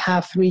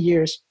 2.5, 3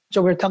 years.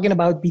 So we're talking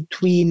about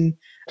between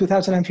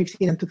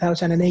 2015 and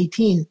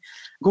 2018.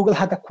 Google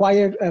had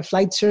acquired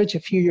Flight Search a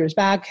few years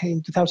back,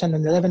 in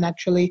 2011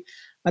 actually.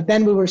 But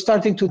then we were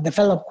starting to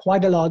develop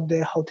quite a lot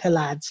the hotel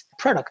ads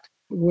product,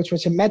 which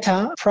was a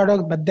meta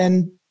product, but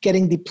then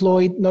getting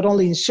deployed not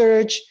only in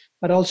search,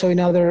 but also in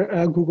other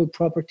Google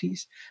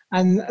properties.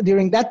 And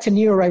during that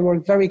tenure, I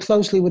worked very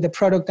closely with the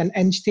product and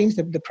eng teams,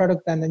 the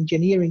product and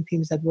engineering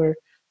teams that were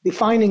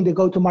defining the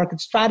go-to-market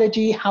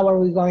strategy. How are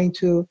we going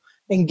to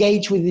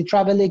engage with the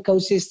travel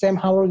ecosystem?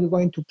 How are we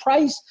going to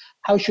price?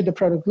 How should the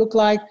product look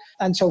like?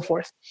 And so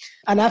forth.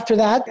 And after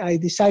that, I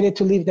decided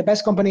to leave the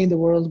best company in the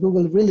world.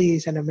 Google really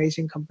is an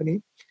amazing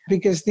company,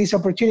 because this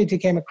opportunity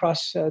came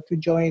across to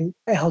join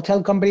a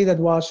hotel company that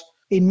was,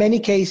 in many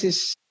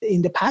cases,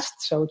 in the past.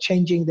 So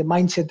changing the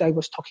mindset I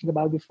was talking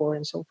about before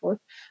and so forth,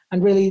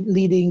 and really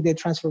leading the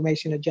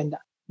transformation agenda.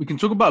 We can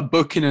talk about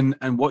Booking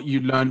and what you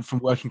learned from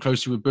working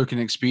closely with Booking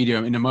and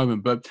Expedia in a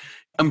moment, but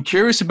I'm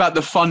curious about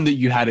the fun that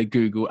you had at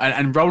Google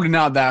and rolling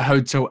out that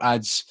hotel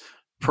ads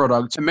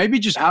product, and maybe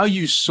just how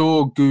you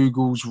saw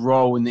Google's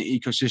role in the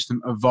ecosystem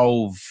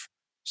evolve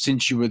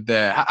since you were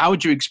there. How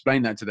would you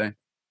explain that today?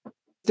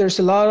 There's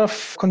a lot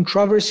of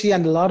controversy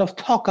and a lot of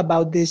talk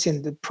about this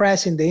in the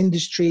press, in the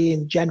industry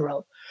in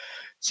general.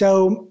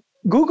 So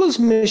Google's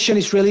mission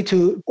is really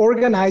to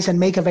organize and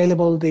make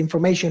available the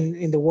information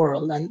in the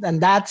world.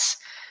 And that's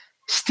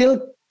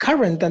still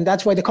current. And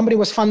that's why the company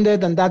was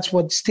funded. And that's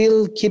what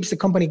still keeps the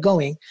company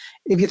going.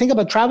 If you think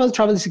about travel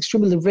is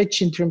extremely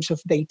rich in terms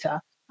of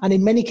data. And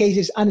in many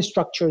cases,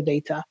 unstructured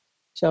data.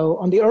 So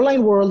on the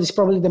airline world, it's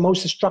probably the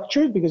most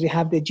structured, because you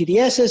have the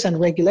GDSs and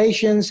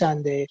regulations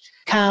and the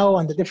CAO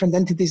and the different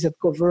entities that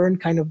govern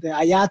kind of the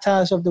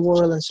IATAs of the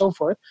world and so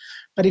forth.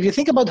 But if you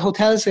think about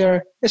hotels,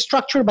 they're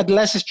structured, but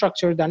less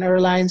structured than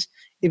airlines.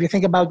 If you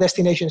think about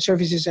destination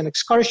services and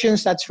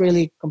excursions, that's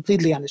really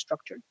completely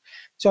unstructured.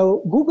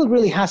 So Google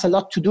really has a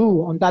lot to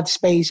do on that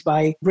space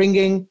by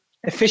bringing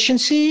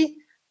efficiency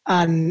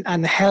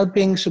and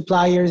helping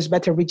suppliers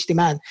better reach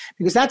demand,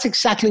 because that's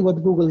exactly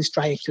what Google is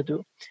trying to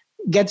do.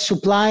 Get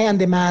supply and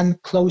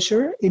demand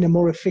closer in a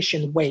more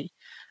efficient way.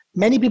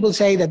 Many people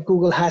say that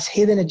Google has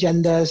hidden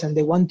agendas and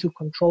they want to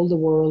control the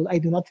world. I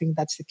do not think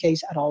that's the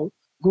case at all.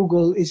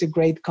 Google is a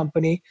great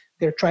company.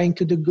 They're trying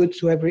to do good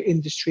to every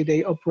industry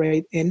they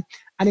operate in.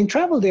 And in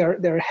travel,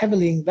 they're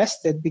heavily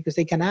invested because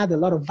they can add a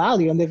lot of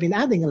value, and they've been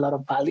adding a lot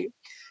of value.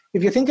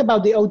 If you think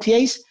about the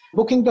OTAs,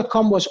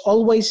 Booking.com was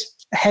always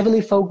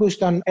heavily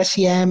focused on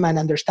SEM and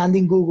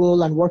understanding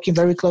Google and working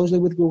very closely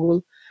with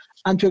Google.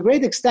 And to a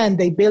great extent,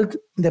 they built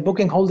the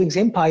Booking Holdings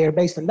empire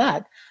based on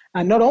that.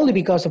 And not only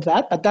because of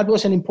that, but that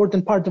was an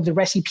important part of the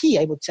recipe,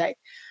 I would say.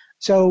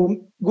 So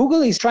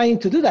Google is trying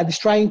to do that. It's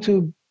trying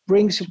to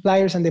bring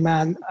suppliers and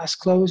demand as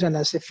close and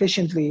as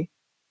efficiently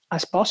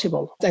as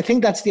possible. I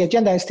think that's the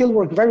agenda. I still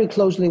work very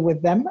closely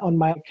with them on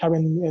my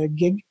current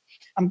gig.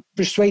 I'm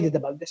persuaded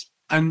about this.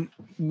 And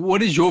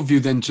what is your view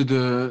then to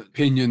the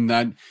opinion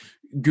that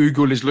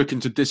Google is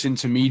looking to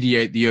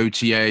disintermediate the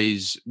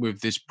OTAs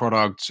with this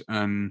product?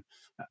 And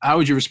how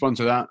would you respond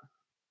to that?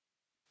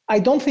 I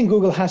don't think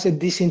Google has a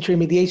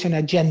disintermediation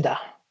agenda.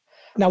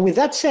 Now, with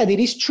that said, it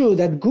is true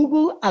that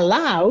Google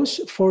allows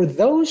for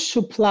those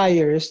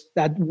suppliers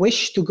that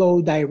wish to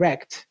go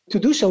direct to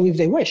do so if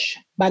they wish.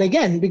 But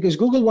again, because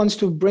Google wants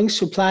to bring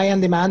supply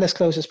and demand as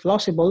close as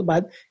possible,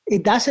 but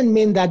it doesn't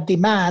mean that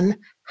demand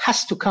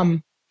has to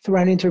come through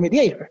an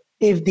intermediator.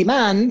 If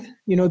demand,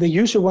 the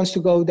user wants to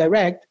go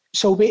direct,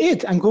 so be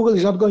it. And Google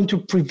is not going to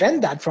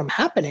prevent that from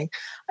happening.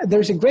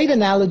 There's a great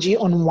analogy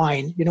on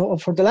wine.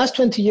 For the last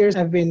 20 years,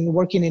 I've been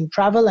working in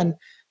travel, and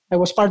I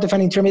was part of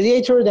an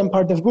intermediator, then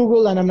part of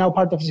Google, and I'm now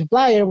part of a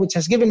supplier, which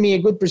has given me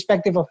a good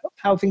perspective of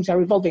how things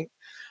are evolving.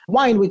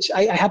 Wine, which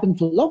I happen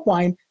to love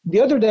wine.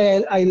 The other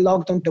day, I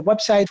logged on the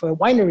website for a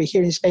winery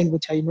here in Spain,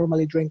 which I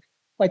normally drink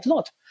quite a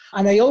lot.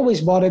 And I always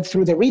bought it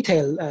through the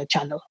retail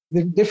channel,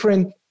 the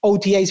different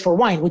OTAs for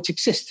wine, which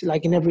exist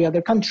like in every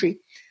other country.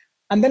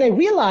 And then I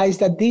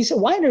realized that this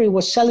winery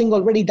was selling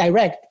already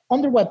direct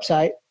on their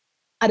website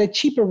at a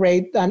cheaper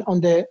rate than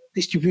on the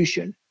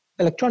distribution,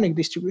 electronic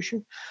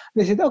distribution.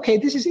 They said, okay,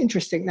 this is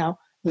interesting. Now,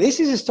 this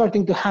is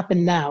starting to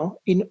happen now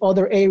in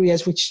other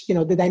areas, which,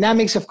 the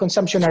dynamics of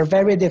consumption are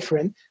very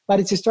different, but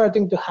it's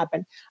starting to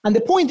happen. And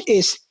the point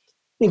is,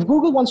 if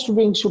Google wants to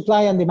bring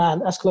supply and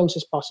demand as close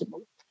as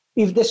possible,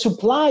 if the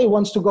supply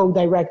wants to go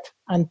direct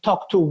and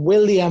talk to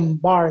William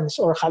Barnes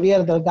or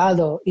Javier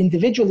Delgado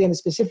individually and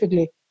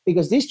specifically,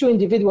 because these two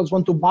individuals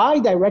want to buy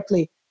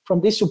directly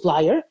from this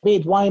supplier, be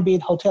it wine, be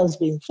it hotels,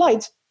 be it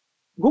flights,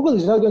 Google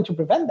is not going to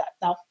prevent that.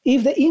 Now,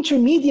 if the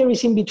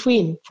intermediaries in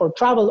between for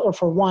travel or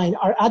for wine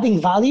are adding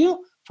value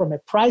from a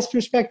price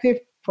perspective,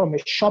 from a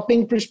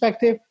shopping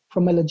perspective,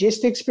 from a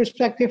logistics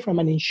perspective, from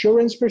an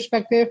insurance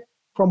perspective,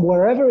 from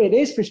wherever it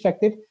is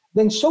perspective,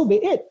 then so be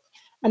it.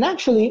 And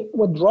actually,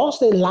 what draws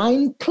the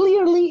line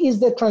clearly is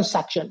the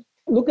transaction.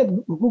 Look at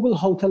Google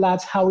Hotel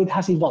Ads, how it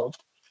has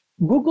evolved.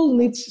 Google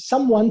needs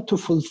someone to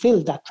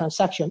fulfill that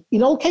transaction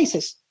in all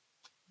cases.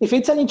 If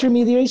it's an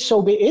intermediary,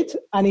 so be it.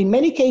 And in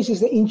many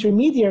cases, the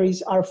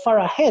intermediaries are far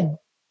ahead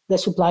the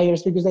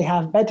suppliers because they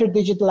have better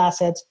digital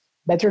assets,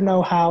 better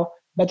know-how,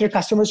 better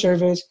customer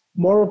service,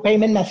 more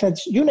payment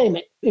methods, you name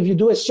it. If you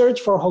do a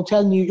search for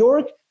Hotel New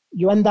York,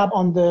 you end up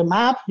on the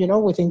map,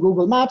 within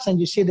Google Maps, and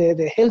you see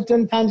the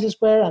Hilton, Times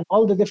Square, and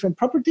all the different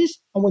properties.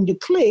 And when you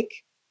click,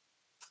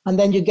 and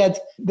then you get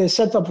the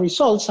set of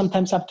results,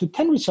 sometimes up to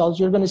 10 results,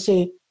 you're going to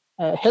see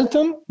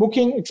Hilton,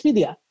 Booking,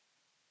 Expedia.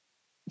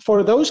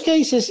 For those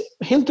cases,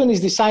 Hilton is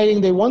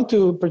deciding they want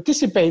to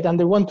participate and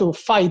they want to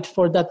fight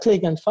for that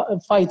click and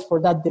fight for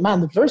that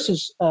demand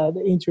versus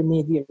the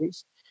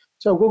intermediaries.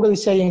 So Google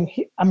is saying,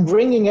 I'm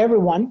bringing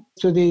everyone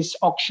to this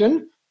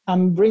auction.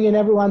 I'm bringing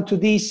everyone to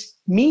this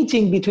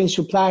meeting between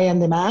supply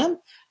and demand,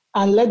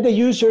 and let the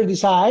user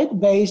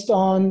decide based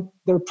on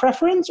their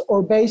preference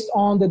or based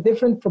on the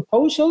different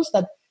proposals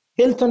that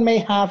Hilton may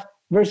have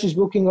versus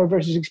Booking or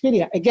versus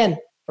Expedia. Again,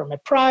 from a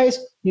price,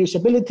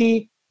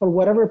 usability, or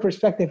whatever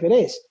perspective it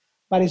is.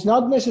 But it's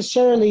not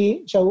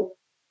necessarily, so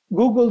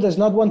Google does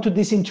not want to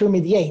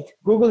disintermediate.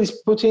 Google is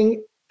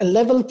putting a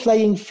level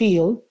playing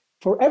field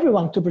for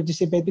everyone to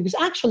participate, because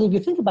actually, if you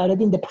think about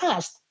it, in the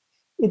past,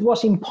 it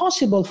was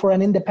impossible for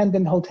an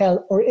independent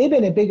hotel or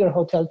even a bigger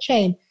hotel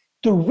chain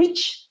to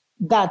reach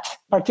that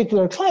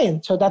particular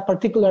client, so that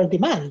particular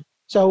demand.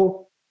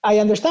 So I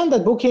understand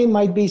that Booking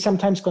might be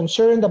sometimes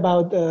concerned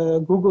about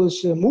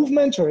Google's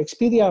movements or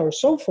Expedia or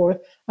so forth.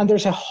 And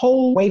there's a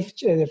whole wave,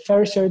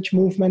 fair search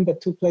movement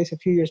that took place a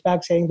few years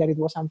back saying that it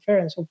was unfair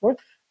and so forth.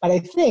 But I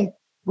think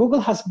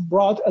Google has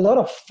brought a lot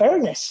of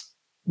fairness,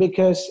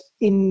 because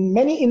in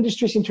many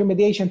industries,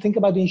 intermediation, think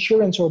about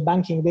insurance or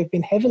banking, they've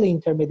been heavily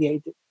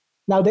intermediated.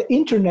 Now, the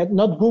internet,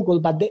 not Google,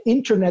 but the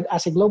internet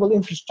as a global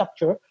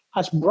infrastructure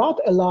has brought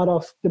a lot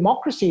of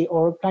democracy,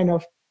 or kind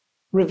of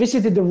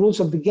revisited the rules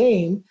of the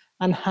game,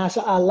 and has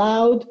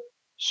allowed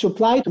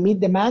supply to meet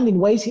demand in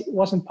ways it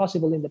wasn't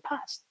possible in the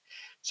past.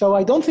 So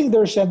I don't think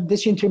there's a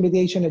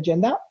disintermediation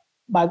agenda,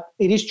 but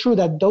it is true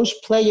that those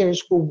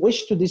players who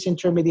wish to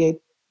disintermediate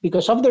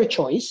because of their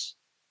choice,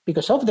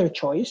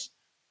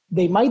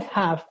 they might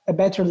have a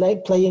better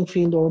playing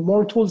field or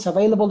more tools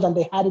available than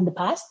they had in the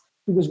past,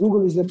 because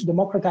Google is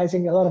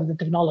democratizing a lot of the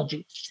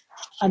technology.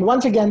 And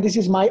once again, this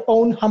is my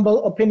own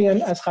humble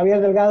opinion as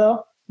Javier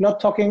Delgado, not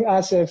talking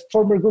as a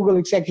former Google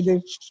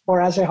executive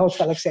or as a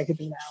hotel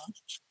executive now.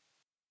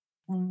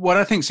 What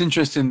I think is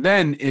interesting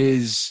then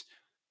is,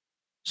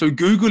 so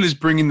Google is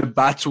bringing the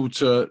battle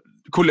to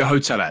call it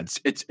hotel ads.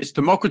 It's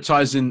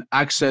democratizing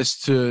access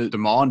to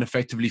demand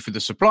effectively for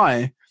the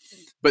supply,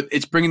 but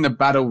it's bringing the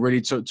battle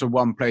really to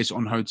one place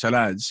on hotel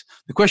ads.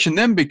 The question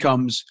then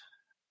becomes,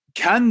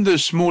 can the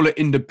smaller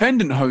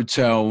independent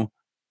hotel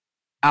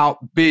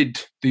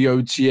outbid the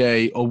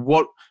OTA, or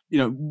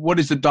what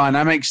is the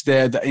dynamics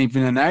there that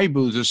even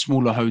enables the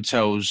smaller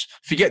hotels,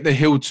 forget the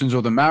Hiltons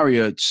or the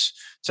Marriotts,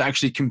 to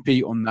actually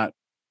compete on that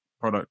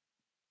product?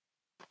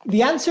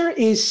 The answer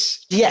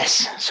is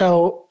yes.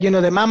 So,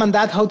 the Mom and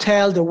Dad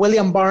Hotel, the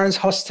William Barnes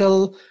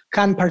Hostel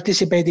can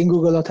participate in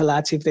Google Hotel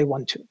Ads if they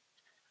want to.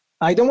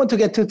 I don't want to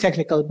get too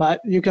technical,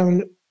 but you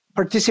can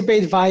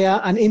participate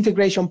via an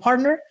integration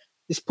partner.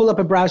 Just pull up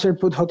a browser,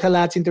 put Hotel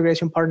Ads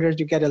integration partners.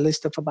 You get a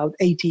list of about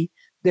 80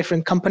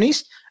 different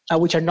companies,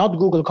 which are not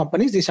Google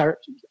companies. These are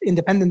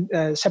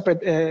independent,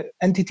 separate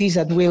entities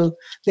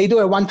they do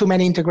a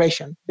one-to-many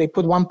integration. They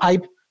put one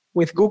pipe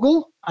with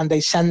Google and they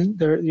send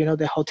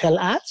the hotel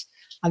ads,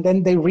 and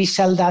then they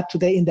resell that to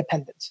the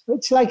independents.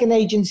 It's like an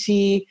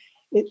agency.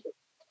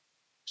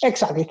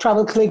 Exactly.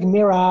 TravelClick,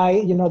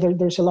 Mirai,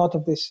 there's a lot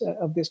of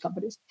these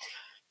companies.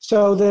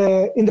 So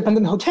the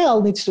independent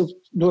hotel needs to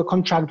do a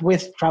contract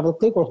with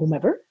TravelClick or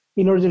whomever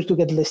in order to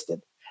get listed.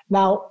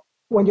 Now,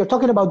 when you're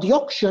talking about the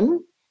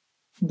auction,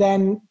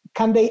 then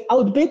can they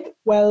outbid?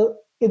 Well,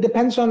 it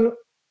depends on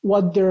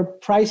what their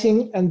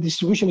pricing and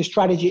distribution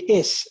strategy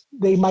is.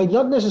 They might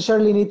not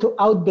necessarily need to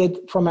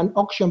outbid from an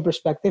auction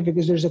perspective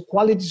because there's a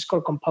quality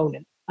score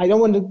component. I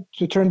don't want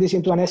to turn this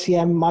into an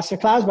SEM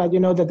masterclass, but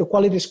that the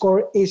quality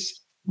score is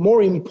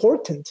more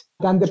important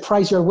than the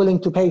price you're willing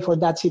to pay for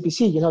that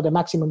CPC, the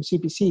maximum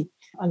CPC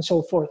and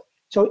so forth.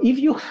 So if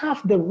you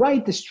have the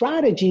right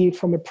strategy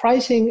from a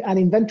pricing and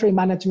inventory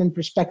management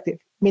perspective,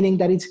 meaning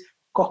that it's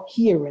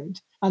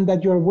coherent and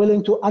that you're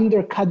willing to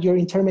undercut your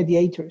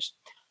intermediators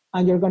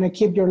and you're going to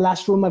keep your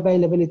last room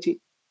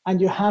availability, and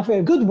you have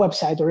a good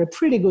website or a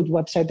pretty good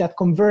website that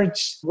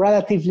converts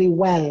relatively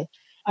well,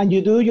 and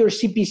you do your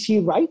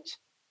CPC right,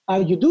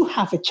 you do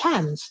have a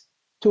chance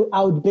to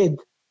outbid.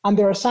 And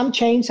there are some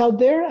chains out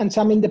there and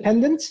some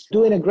independents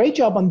doing a great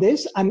job on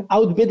this and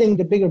outbidding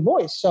the bigger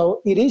boys.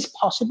 So it is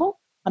possible.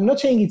 I'm not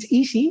saying it's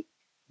easy,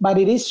 but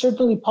it is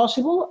certainly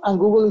possible. And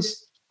Google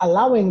is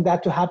allowing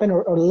that to happen,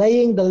 or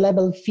laying the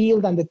level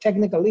field and the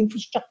technical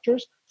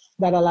infrastructures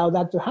that allow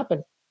that to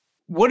happen.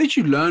 What did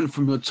you learn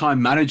from your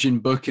time managing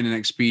Booking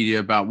and Expedia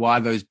about why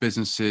those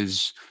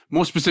businesses,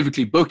 more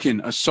specifically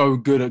Booking, are so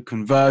good at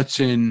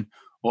converting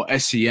or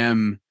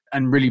SEM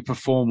and really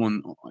perform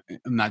on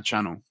that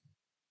channel?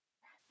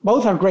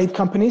 Both are great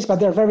companies, but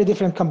they're very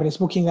different companies,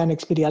 Booking and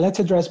Expedia. Let's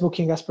address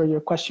Booking as per your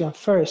question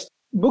first.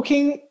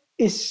 Booking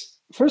is,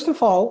 first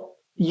of all,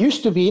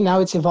 used to be,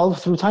 now it's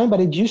evolved through time, but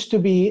it used to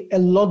be a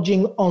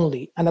lodging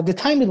only. And at the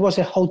time, it was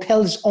a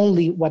hotels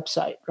only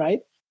website,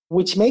 right?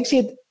 Which makes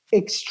it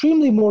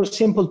extremely more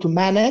simple to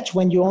manage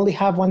when you only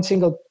have one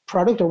single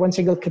product or one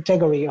single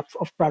category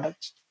of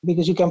products,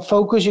 because you can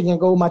focus, you can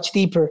go much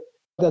deeper.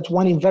 That's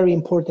one very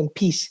important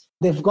piece.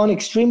 They've gone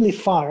extremely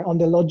far on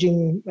the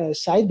lodging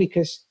side,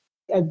 because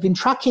I've been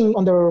tracking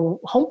on their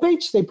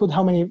homepage, they put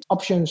how many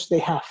options they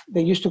have.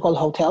 They used to call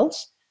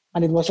hotels,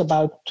 and it was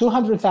about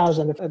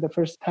 200,000 the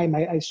first time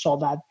I saw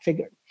that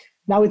figure.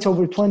 Now it's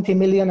over 20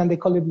 million, and they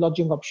call it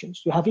lodging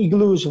options. You have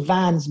igloos,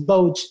 vans,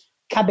 boats,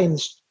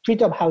 cabins,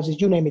 treetop houses,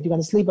 you name it. You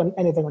can sleep on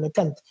anything on a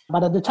tent.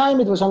 But at the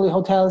time, it was only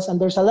hotels, and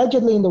there's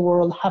allegedly in the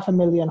world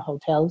 500,000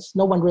 hotels.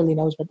 No one really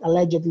knows, but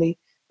allegedly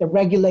the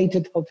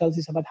regulated hotels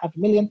is about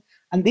 500,000.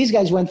 And these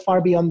guys went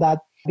far beyond that,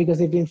 because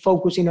they've been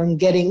focusing on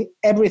getting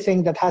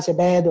everything that has a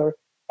bed or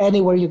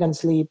anywhere you can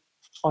sleep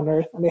on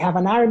Earth. And they have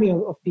an army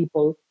of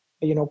people,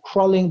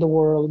 crawling the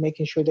world,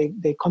 making sure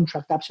they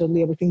contract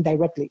absolutely everything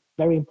directly.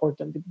 Very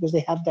important, because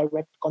they have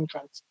direct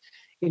contracts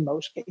in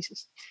most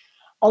cases.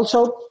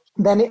 Also,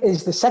 then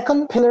is the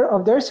second pillar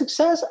of their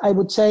success, I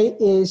would say,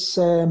 is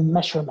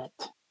measurement.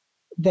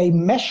 They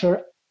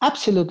measure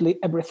absolutely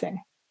everything.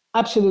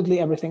 Absolutely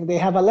everything. They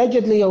have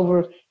allegedly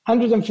over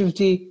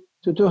 150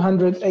 to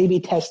 200 A/B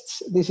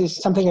tests. This is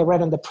something I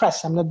read on the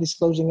press. I'm not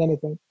disclosing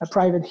anything. A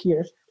private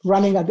here,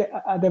 running at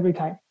every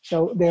time.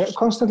 So they're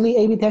constantly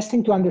A/B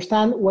testing to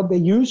understand what the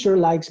user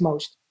likes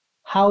most.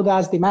 How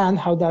does demand,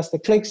 how does the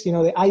clicks,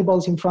 the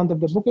eyeballs in front of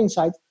the booking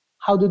site,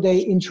 how do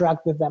they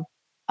interact with them?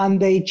 And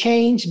they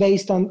change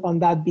based on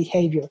that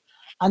behavior.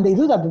 And they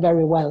do that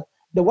very well.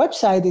 The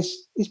website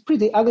is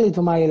pretty ugly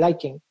to my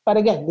liking. But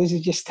again, this is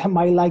just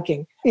my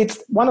liking.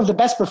 It's one of the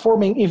best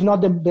performing, if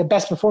not the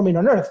best performing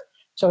on Earth.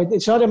 So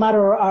it's not a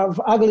matter of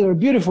ugly or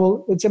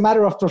beautiful. It's a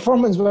matter of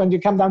performance when you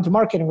come down to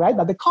marketing, right?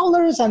 But the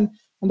colors and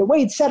the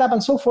way it's set up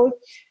and so forth,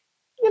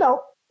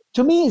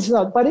 to me, it's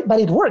not, but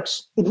it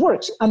works. It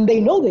works. And they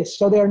know this.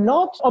 So they're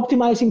not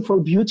optimizing for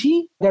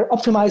beauty. They're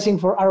optimizing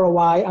for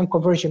ROI and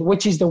conversion,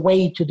 which is the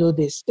way to do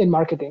this in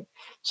marketing.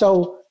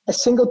 So a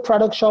single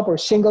product shop or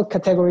single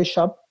category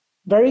shop,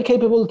 very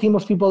capable team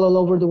of people all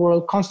over the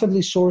world,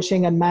 constantly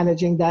sourcing and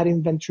managing that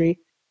inventory,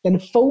 then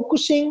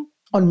focusing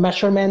on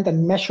measurement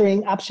and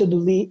measuring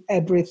absolutely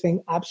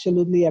everything,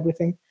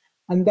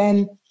 And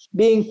then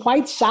being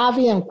quite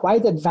savvy and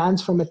quite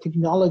advanced from a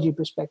technology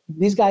perspective.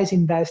 These guys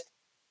invest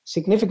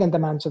significant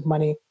amounts of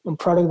money on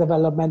product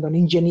development, on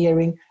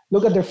engineering.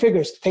 Look at their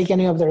figures. Take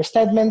any of their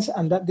statements,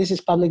 and that this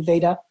is public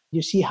data.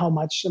 You see how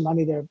much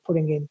money they're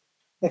putting in.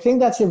 I think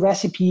that's the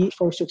recipe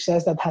for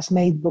success that has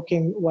made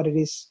Booking what it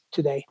is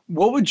today.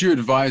 What would you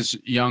advise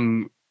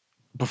young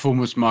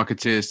performance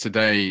marketeers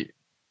today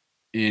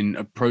in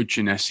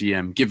approaching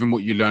SEM, given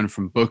what you learned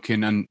from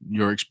Booking and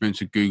your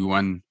experience at Google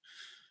and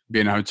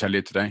being a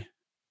hotelier today?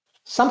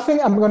 Something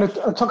I'm going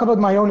to talk about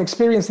my own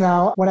experience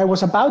now. When I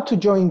was about to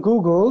join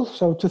Google,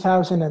 so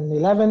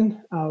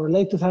 2011 or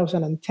late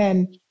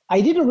 2010,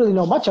 I didn't really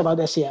know much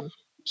about SEM.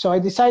 So I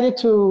decided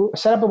to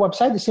set up a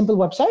website, a simple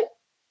website.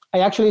 I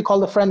actually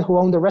called a friend who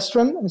owned a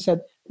restaurant and said,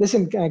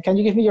 listen, can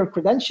you give me your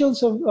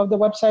credentials of the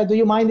website? Do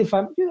you mind if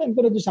I'm going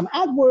to do some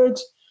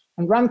AdWords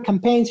and run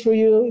campaigns for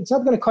you? It's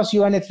not going to cost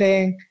you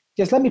anything.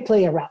 Just let me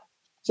play around.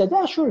 I said,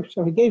 yeah, sure.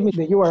 So he gave me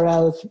the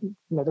URL,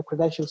 the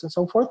credentials and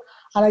so forth.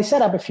 And I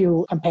set up a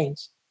few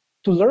campaigns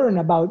to learn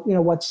about,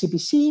 what's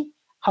CPC,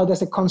 how does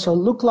the console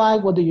look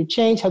like, what do you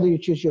change, how do you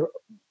choose your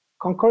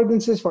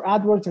concordances for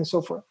AdWords and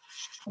so forth.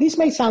 This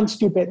may sound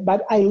stupid,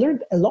 but I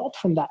learned a lot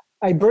from that.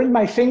 I burned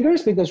my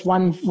fingers because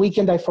one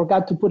weekend I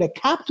forgot to put a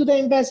cap to the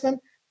investment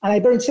and I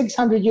burned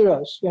 600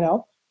 euros,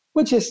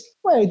 which is,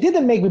 well, it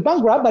didn't make me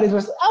bankrupt, but it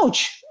was,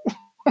 ouch.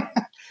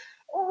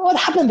 What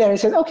happened there? I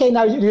said, okay,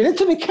 now you need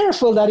to be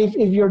careful that if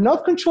you're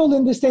not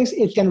controlling these things,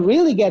 it can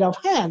really get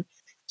off hand.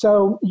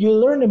 So you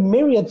learn a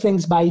myriad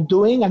things by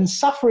doing and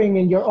suffering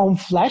in your own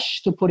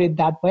flesh, to put it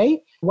that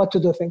way, what to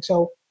do things.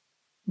 So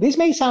this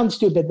may sound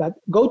stupid, but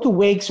go to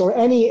Wix or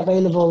any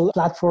available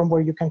platform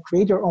where you can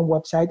create your own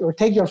website or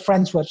take your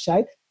friend's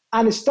website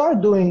and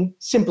start doing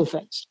simple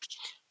things.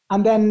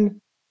 And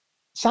then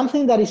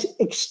something that is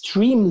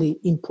extremely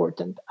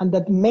important and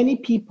that many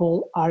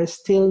people are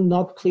still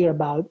not clear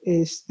about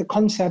is the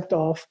concept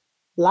of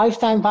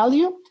lifetime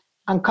value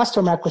and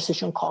customer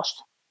acquisition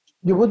cost.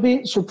 You would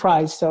be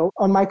surprised. So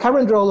on my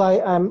current role, I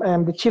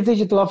am the chief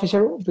digital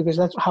officer because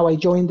that's how I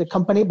joined the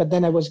company. But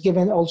then I was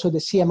given also the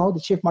CMO,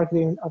 the chief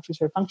marketing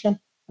officer function,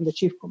 and the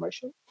chief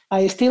commercial.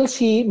 I still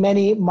see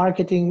many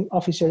marketing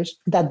officers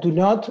that do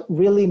not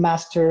really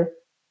master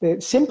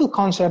the simple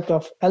concept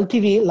of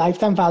LTV,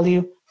 lifetime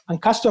value,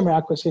 and customer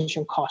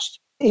acquisition cost.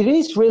 It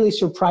is really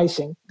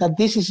surprising that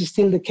this is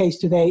still the case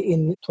today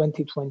in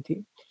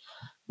 2020.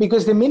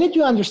 Because the minute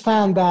you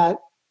understand that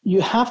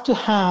you have to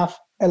have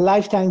a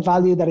lifetime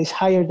value that is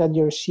higher than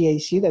your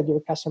CAC, that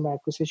your customer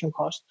acquisition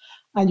cost,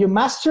 and you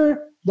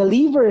master the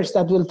levers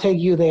that will take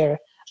you there,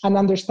 and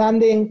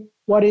understanding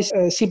what is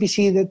a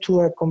CPC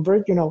to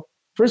convert,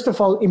 first of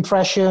all,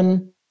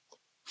 impression,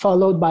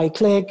 followed by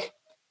click,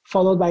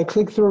 followed by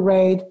click-through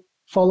rate,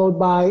 followed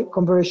by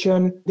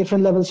conversion,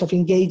 different levels of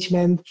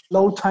engagement,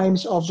 load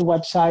times of the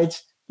websites.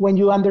 When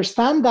you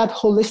understand that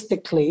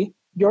holistically,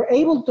 you're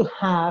able to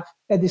have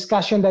a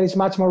discussion that is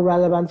much more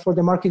relevant for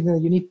the marketing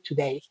that you need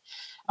today.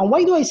 And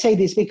why do I say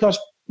this? Because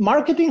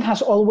marketing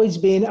has always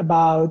been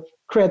about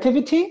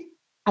creativity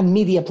and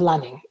media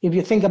planning. If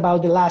you think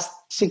about the last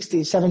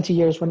 60, 70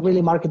 years when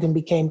really marketing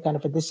became kind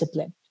of a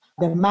discipline.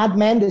 The Mad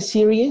Men, the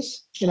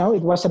series,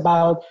 it was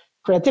about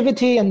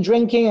creativity and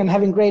drinking and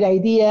having great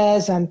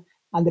ideas and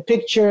the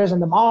pictures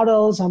and the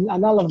models and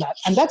all of that.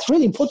 And that's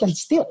really important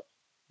still.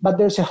 But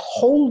there's a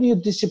whole new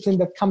discipline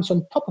that comes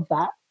on top of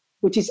that,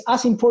 which is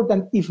as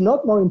important, if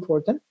not more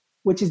important,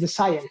 which is the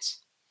science.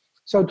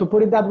 So to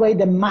put it that way,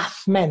 the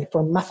math men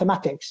from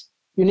mathematics.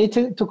 You need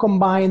to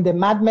combine the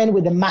Mad Men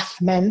with the math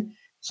men.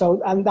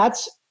 So, and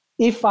that's,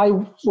 if I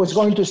was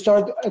going to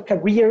start a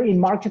career in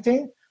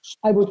marketing,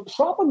 I would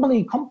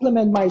probably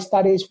complement my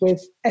studies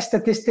with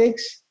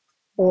statistics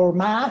or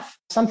math,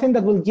 something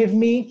that will give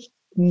me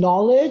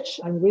knowledge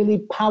and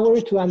really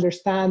power to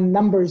understand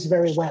numbers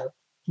very well.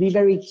 Be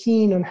very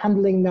keen on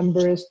handling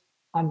numbers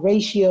and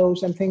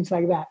ratios and things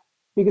like that.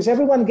 Because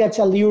everyone gets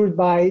allured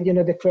by,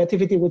 the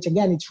creativity, which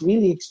again, it's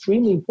really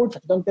extremely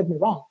important. Don't get me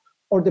wrong.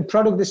 Or the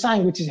product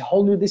design, which is a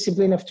whole new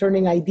discipline of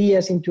turning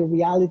ideas into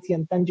reality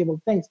and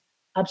tangible things.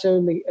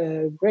 Absolutely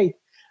great.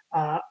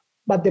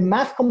 But the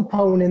math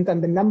component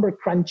and the number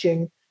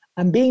crunching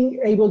and being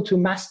able to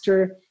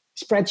master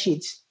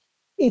spreadsheets,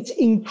 it's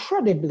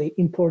incredibly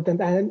important.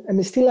 And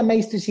I'm still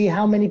amazed to see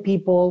how many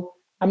people,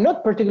 I'm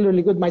not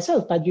particularly good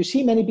myself, but you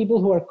see many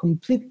people who are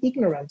complete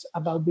ignorant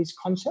about these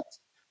concepts,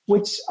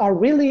 which are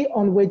really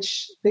on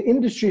which the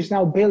industry is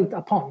now built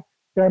upon.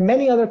 There are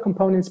many other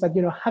components, but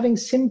having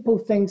simple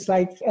things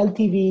like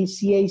LTV,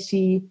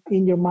 CAC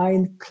in your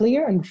mind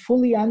clear and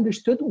fully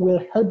understood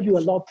will help you a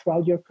lot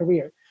throughout your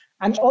career.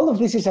 And all of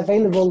this is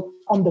available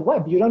on the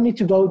web. You don't need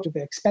to go to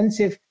the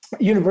expensive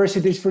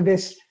universities for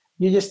this.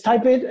 You just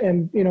type it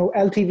and,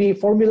 LTV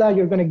formula,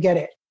 you're going to get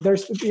it.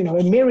 There's, a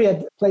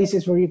myriad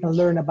places where you can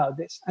learn about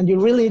this. And you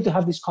really need to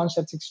have these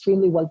concepts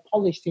extremely well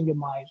polished in your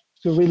mind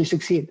to really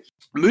succeed.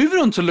 Moving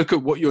on to look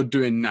at what you're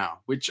doing now,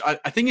 which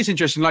I think is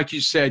interesting. Like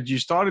you said, you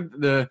started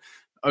the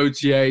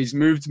OTAs,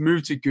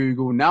 moved to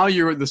Google. Now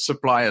you're at the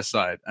supplier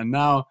side, and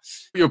now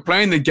you're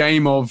playing the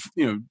game of,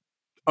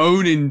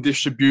 owning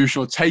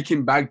distribution or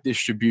taking back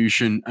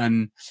distribution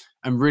and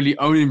really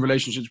owning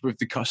relationships with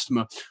the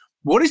customer.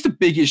 What is the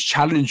biggest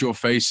challenge you're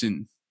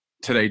facing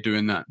today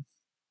doing that?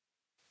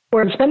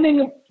 Where I'm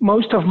spending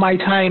most of my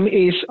time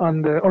is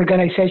on the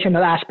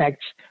organizational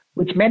aspects,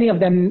 which many of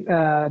them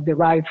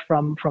derive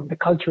from the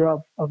culture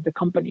of the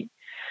company.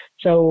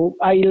 So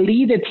I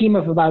lead a team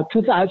of about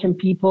 2,000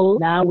 people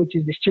now, which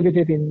is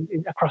distributed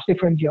across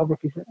different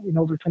geographies in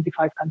over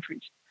 25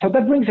 countries. So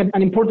that brings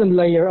an important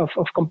layer of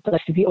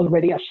complexity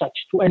already as such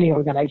to any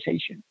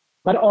organization.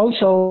 But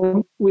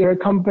also, we are a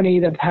company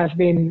that has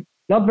been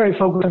not very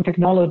focused on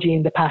technology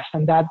in the past,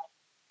 and that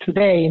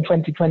today in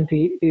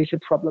 2020 is a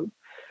problem.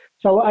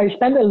 So I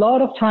spend a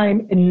lot of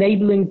time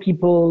enabling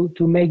people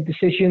to make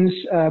decisions,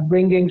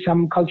 bringing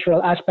some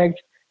cultural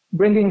aspects,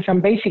 bringing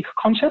some basic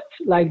concepts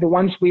like the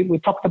ones we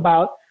talked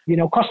about,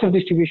 cost of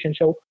distribution.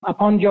 So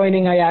upon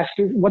joining, I asked,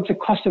 what's the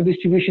cost of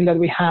distribution that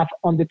we have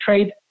on the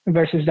trade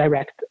versus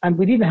direct? And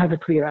we didn't have a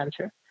clear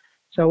answer.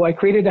 So I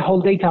created a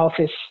whole data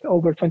office,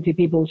 over 20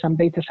 people, some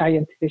data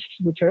scientists,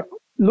 which are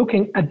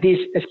looking at this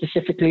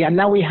specifically. And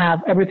now we have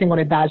everything on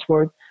a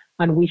dashboard,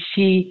 and we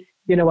see,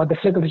 at the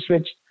flick of a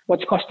switch,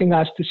 what's costing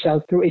us to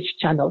sell through each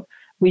channel.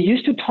 We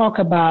used to talk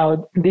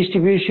about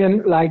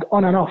distribution like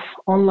on and off,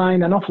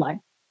 online and offline.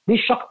 This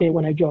shocked me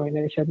when I joined,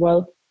 and I said,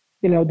 well,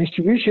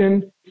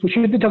 distribution, we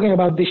should be talking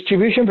about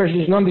distribution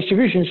versus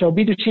non-distribution, so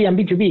B2C and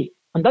B2B.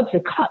 And that's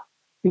the cut,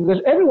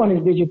 because everyone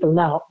is digital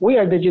now. We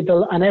are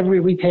digital, and every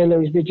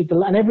retailer is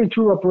digital, and every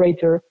tour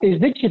operator is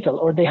digital,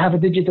 or they have a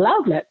digital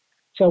outlet.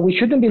 So we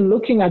shouldn't be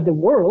looking at the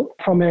world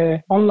from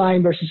a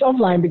online versus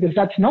offline, because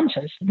that's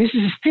nonsense. This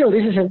is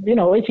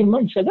 18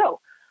 months ago.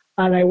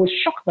 And I was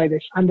shocked by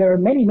this. And there are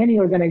many, many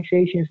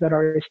organizations that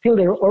are still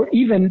there, or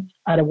even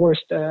at a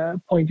worse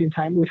point in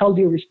time, with all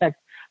due respect.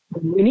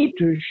 We need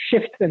to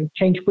shift and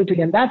change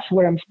quickly. And that's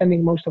where I'm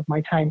spending most of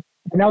my time.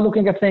 We're now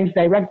looking at things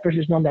direct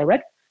versus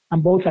non-direct,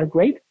 and both are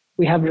great.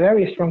 We have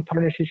very strong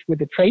partnerships with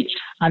the trade,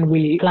 and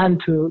we plan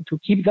to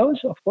keep those,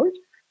 of course.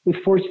 We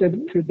forged it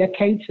through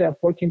decades of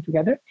working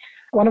together.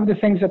 One of the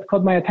things that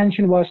caught my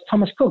attention was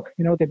Thomas Cook,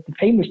 the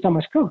famous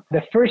Thomas Cook,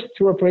 the first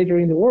tour operator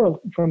in the world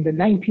from the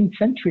 19th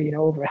century,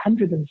 over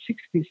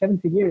 160,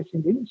 70 years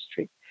in the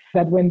industry,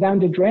 that went down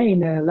the drain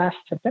last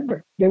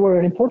September. They were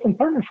an important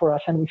partner for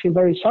us, and we feel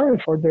very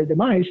sorry for their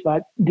demise,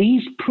 but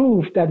these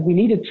proved that we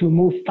needed to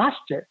move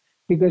faster,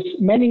 because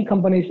many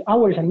companies,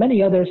 ours and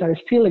many others, are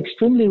still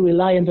extremely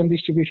reliant on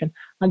distribution.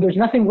 And there's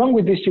nothing wrong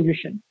with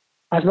distribution,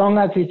 as long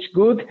as it's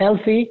good,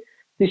 healthy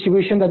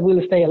distribution that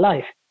will stay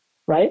alive,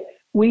 right?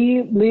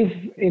 We live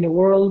in a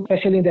world,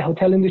 especially in the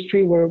hotel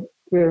industry, where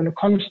we're in a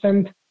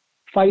constant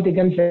fight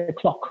against the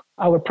clock.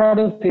 Our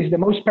product is the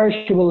most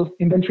perishable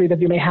inventory that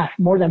you may have,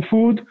 more than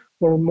food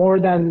or more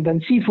than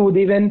seafood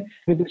even.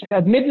 Because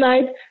at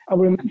midnight,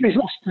 our inventory is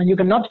lost, and you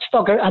cannot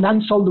stock an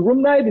unsold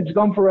room night. It's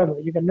gone forever.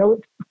 You can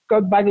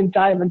go back in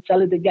time and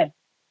sell it again.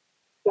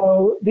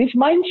 So this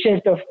mind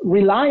shift of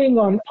relying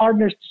on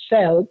partners to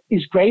sell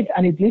is great,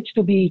 and it needs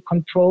to be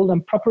controlled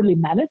and properly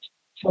managed.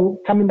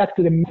 So coming back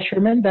to the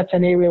measurement, that's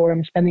an area where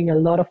I'm spending a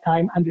lot of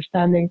time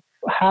understanding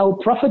how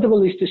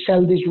profitable it is to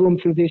sell this room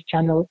through this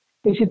channel.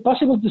 Is it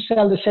possible to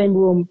sell the same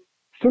room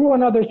through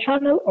another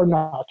channel or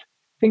not?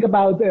 Think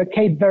about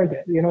Cape Verde,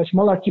 a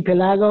small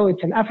archipelago.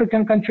 It's an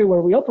African country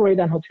where we operate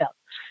an hotel.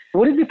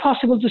 Would it be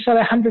possible to sell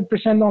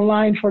 100%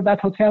 online for that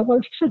hotel?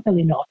 Well,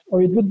 certainly not,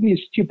 or it would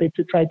be stupid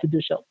to try to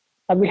do so.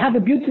 But we have a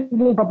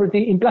beautiful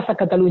property in Plaza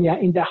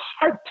Catalunya, in the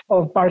heart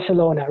of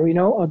Barcelona,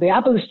 or the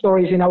Apple store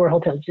is in our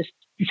hotel. Just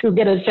you should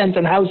get a sense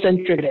on how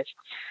centric it is.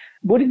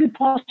 Would it be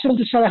possible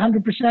to sell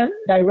 100%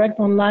 direct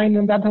online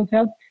in that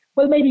hotel?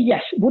 Well, maybe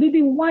yes. Would it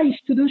be wise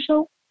to do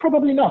so?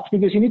 Probably not,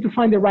 because you need to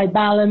find the right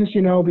balance,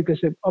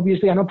 because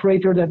obviously an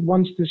operator that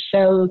wants to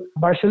sell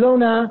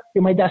Barcelona,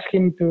 you might ask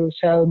him to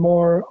sell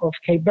more of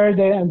Cape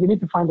Verde, and you need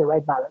to find the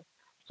right balance.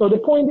 So the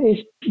point is,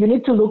 you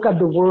need to look at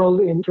the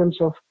world in terms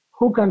of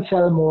who can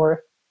sell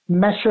more,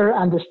 measure,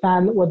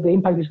 understand what the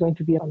impact is going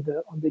to be on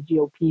the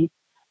GOP,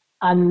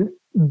 and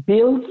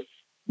build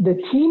the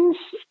teams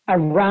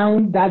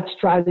around that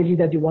strategy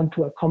that you want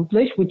to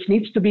accomplish, which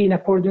needs to be in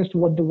accordance to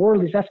what the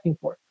world is asking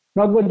for,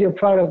 not what your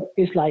product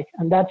is like.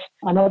 And that's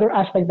another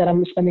aspect that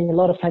I'm spending a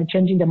lot of time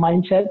changing the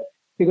mindset,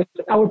 because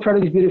our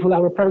product is beautiful,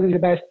 our product is the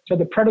best. So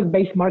the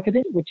product-based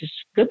marketing, which is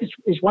good,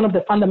 is one of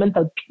the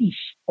fundamental pieces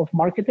of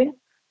marketing.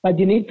 But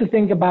you need to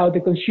think about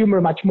the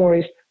consumer much more,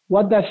 is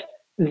what does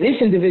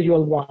this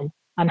individual want,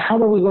 and how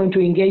are we going to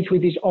engage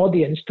with this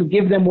audience to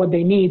give them what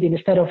they need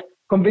instead of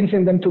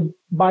convincing them to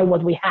buy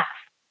what we have,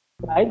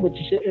 right? Which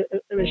is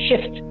a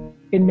shift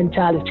in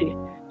mentality.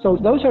 So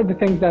those are the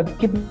things that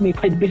keep me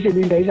quite busy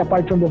these days,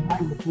 apart from the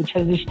virus, which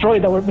has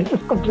destroyed our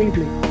business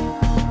completely.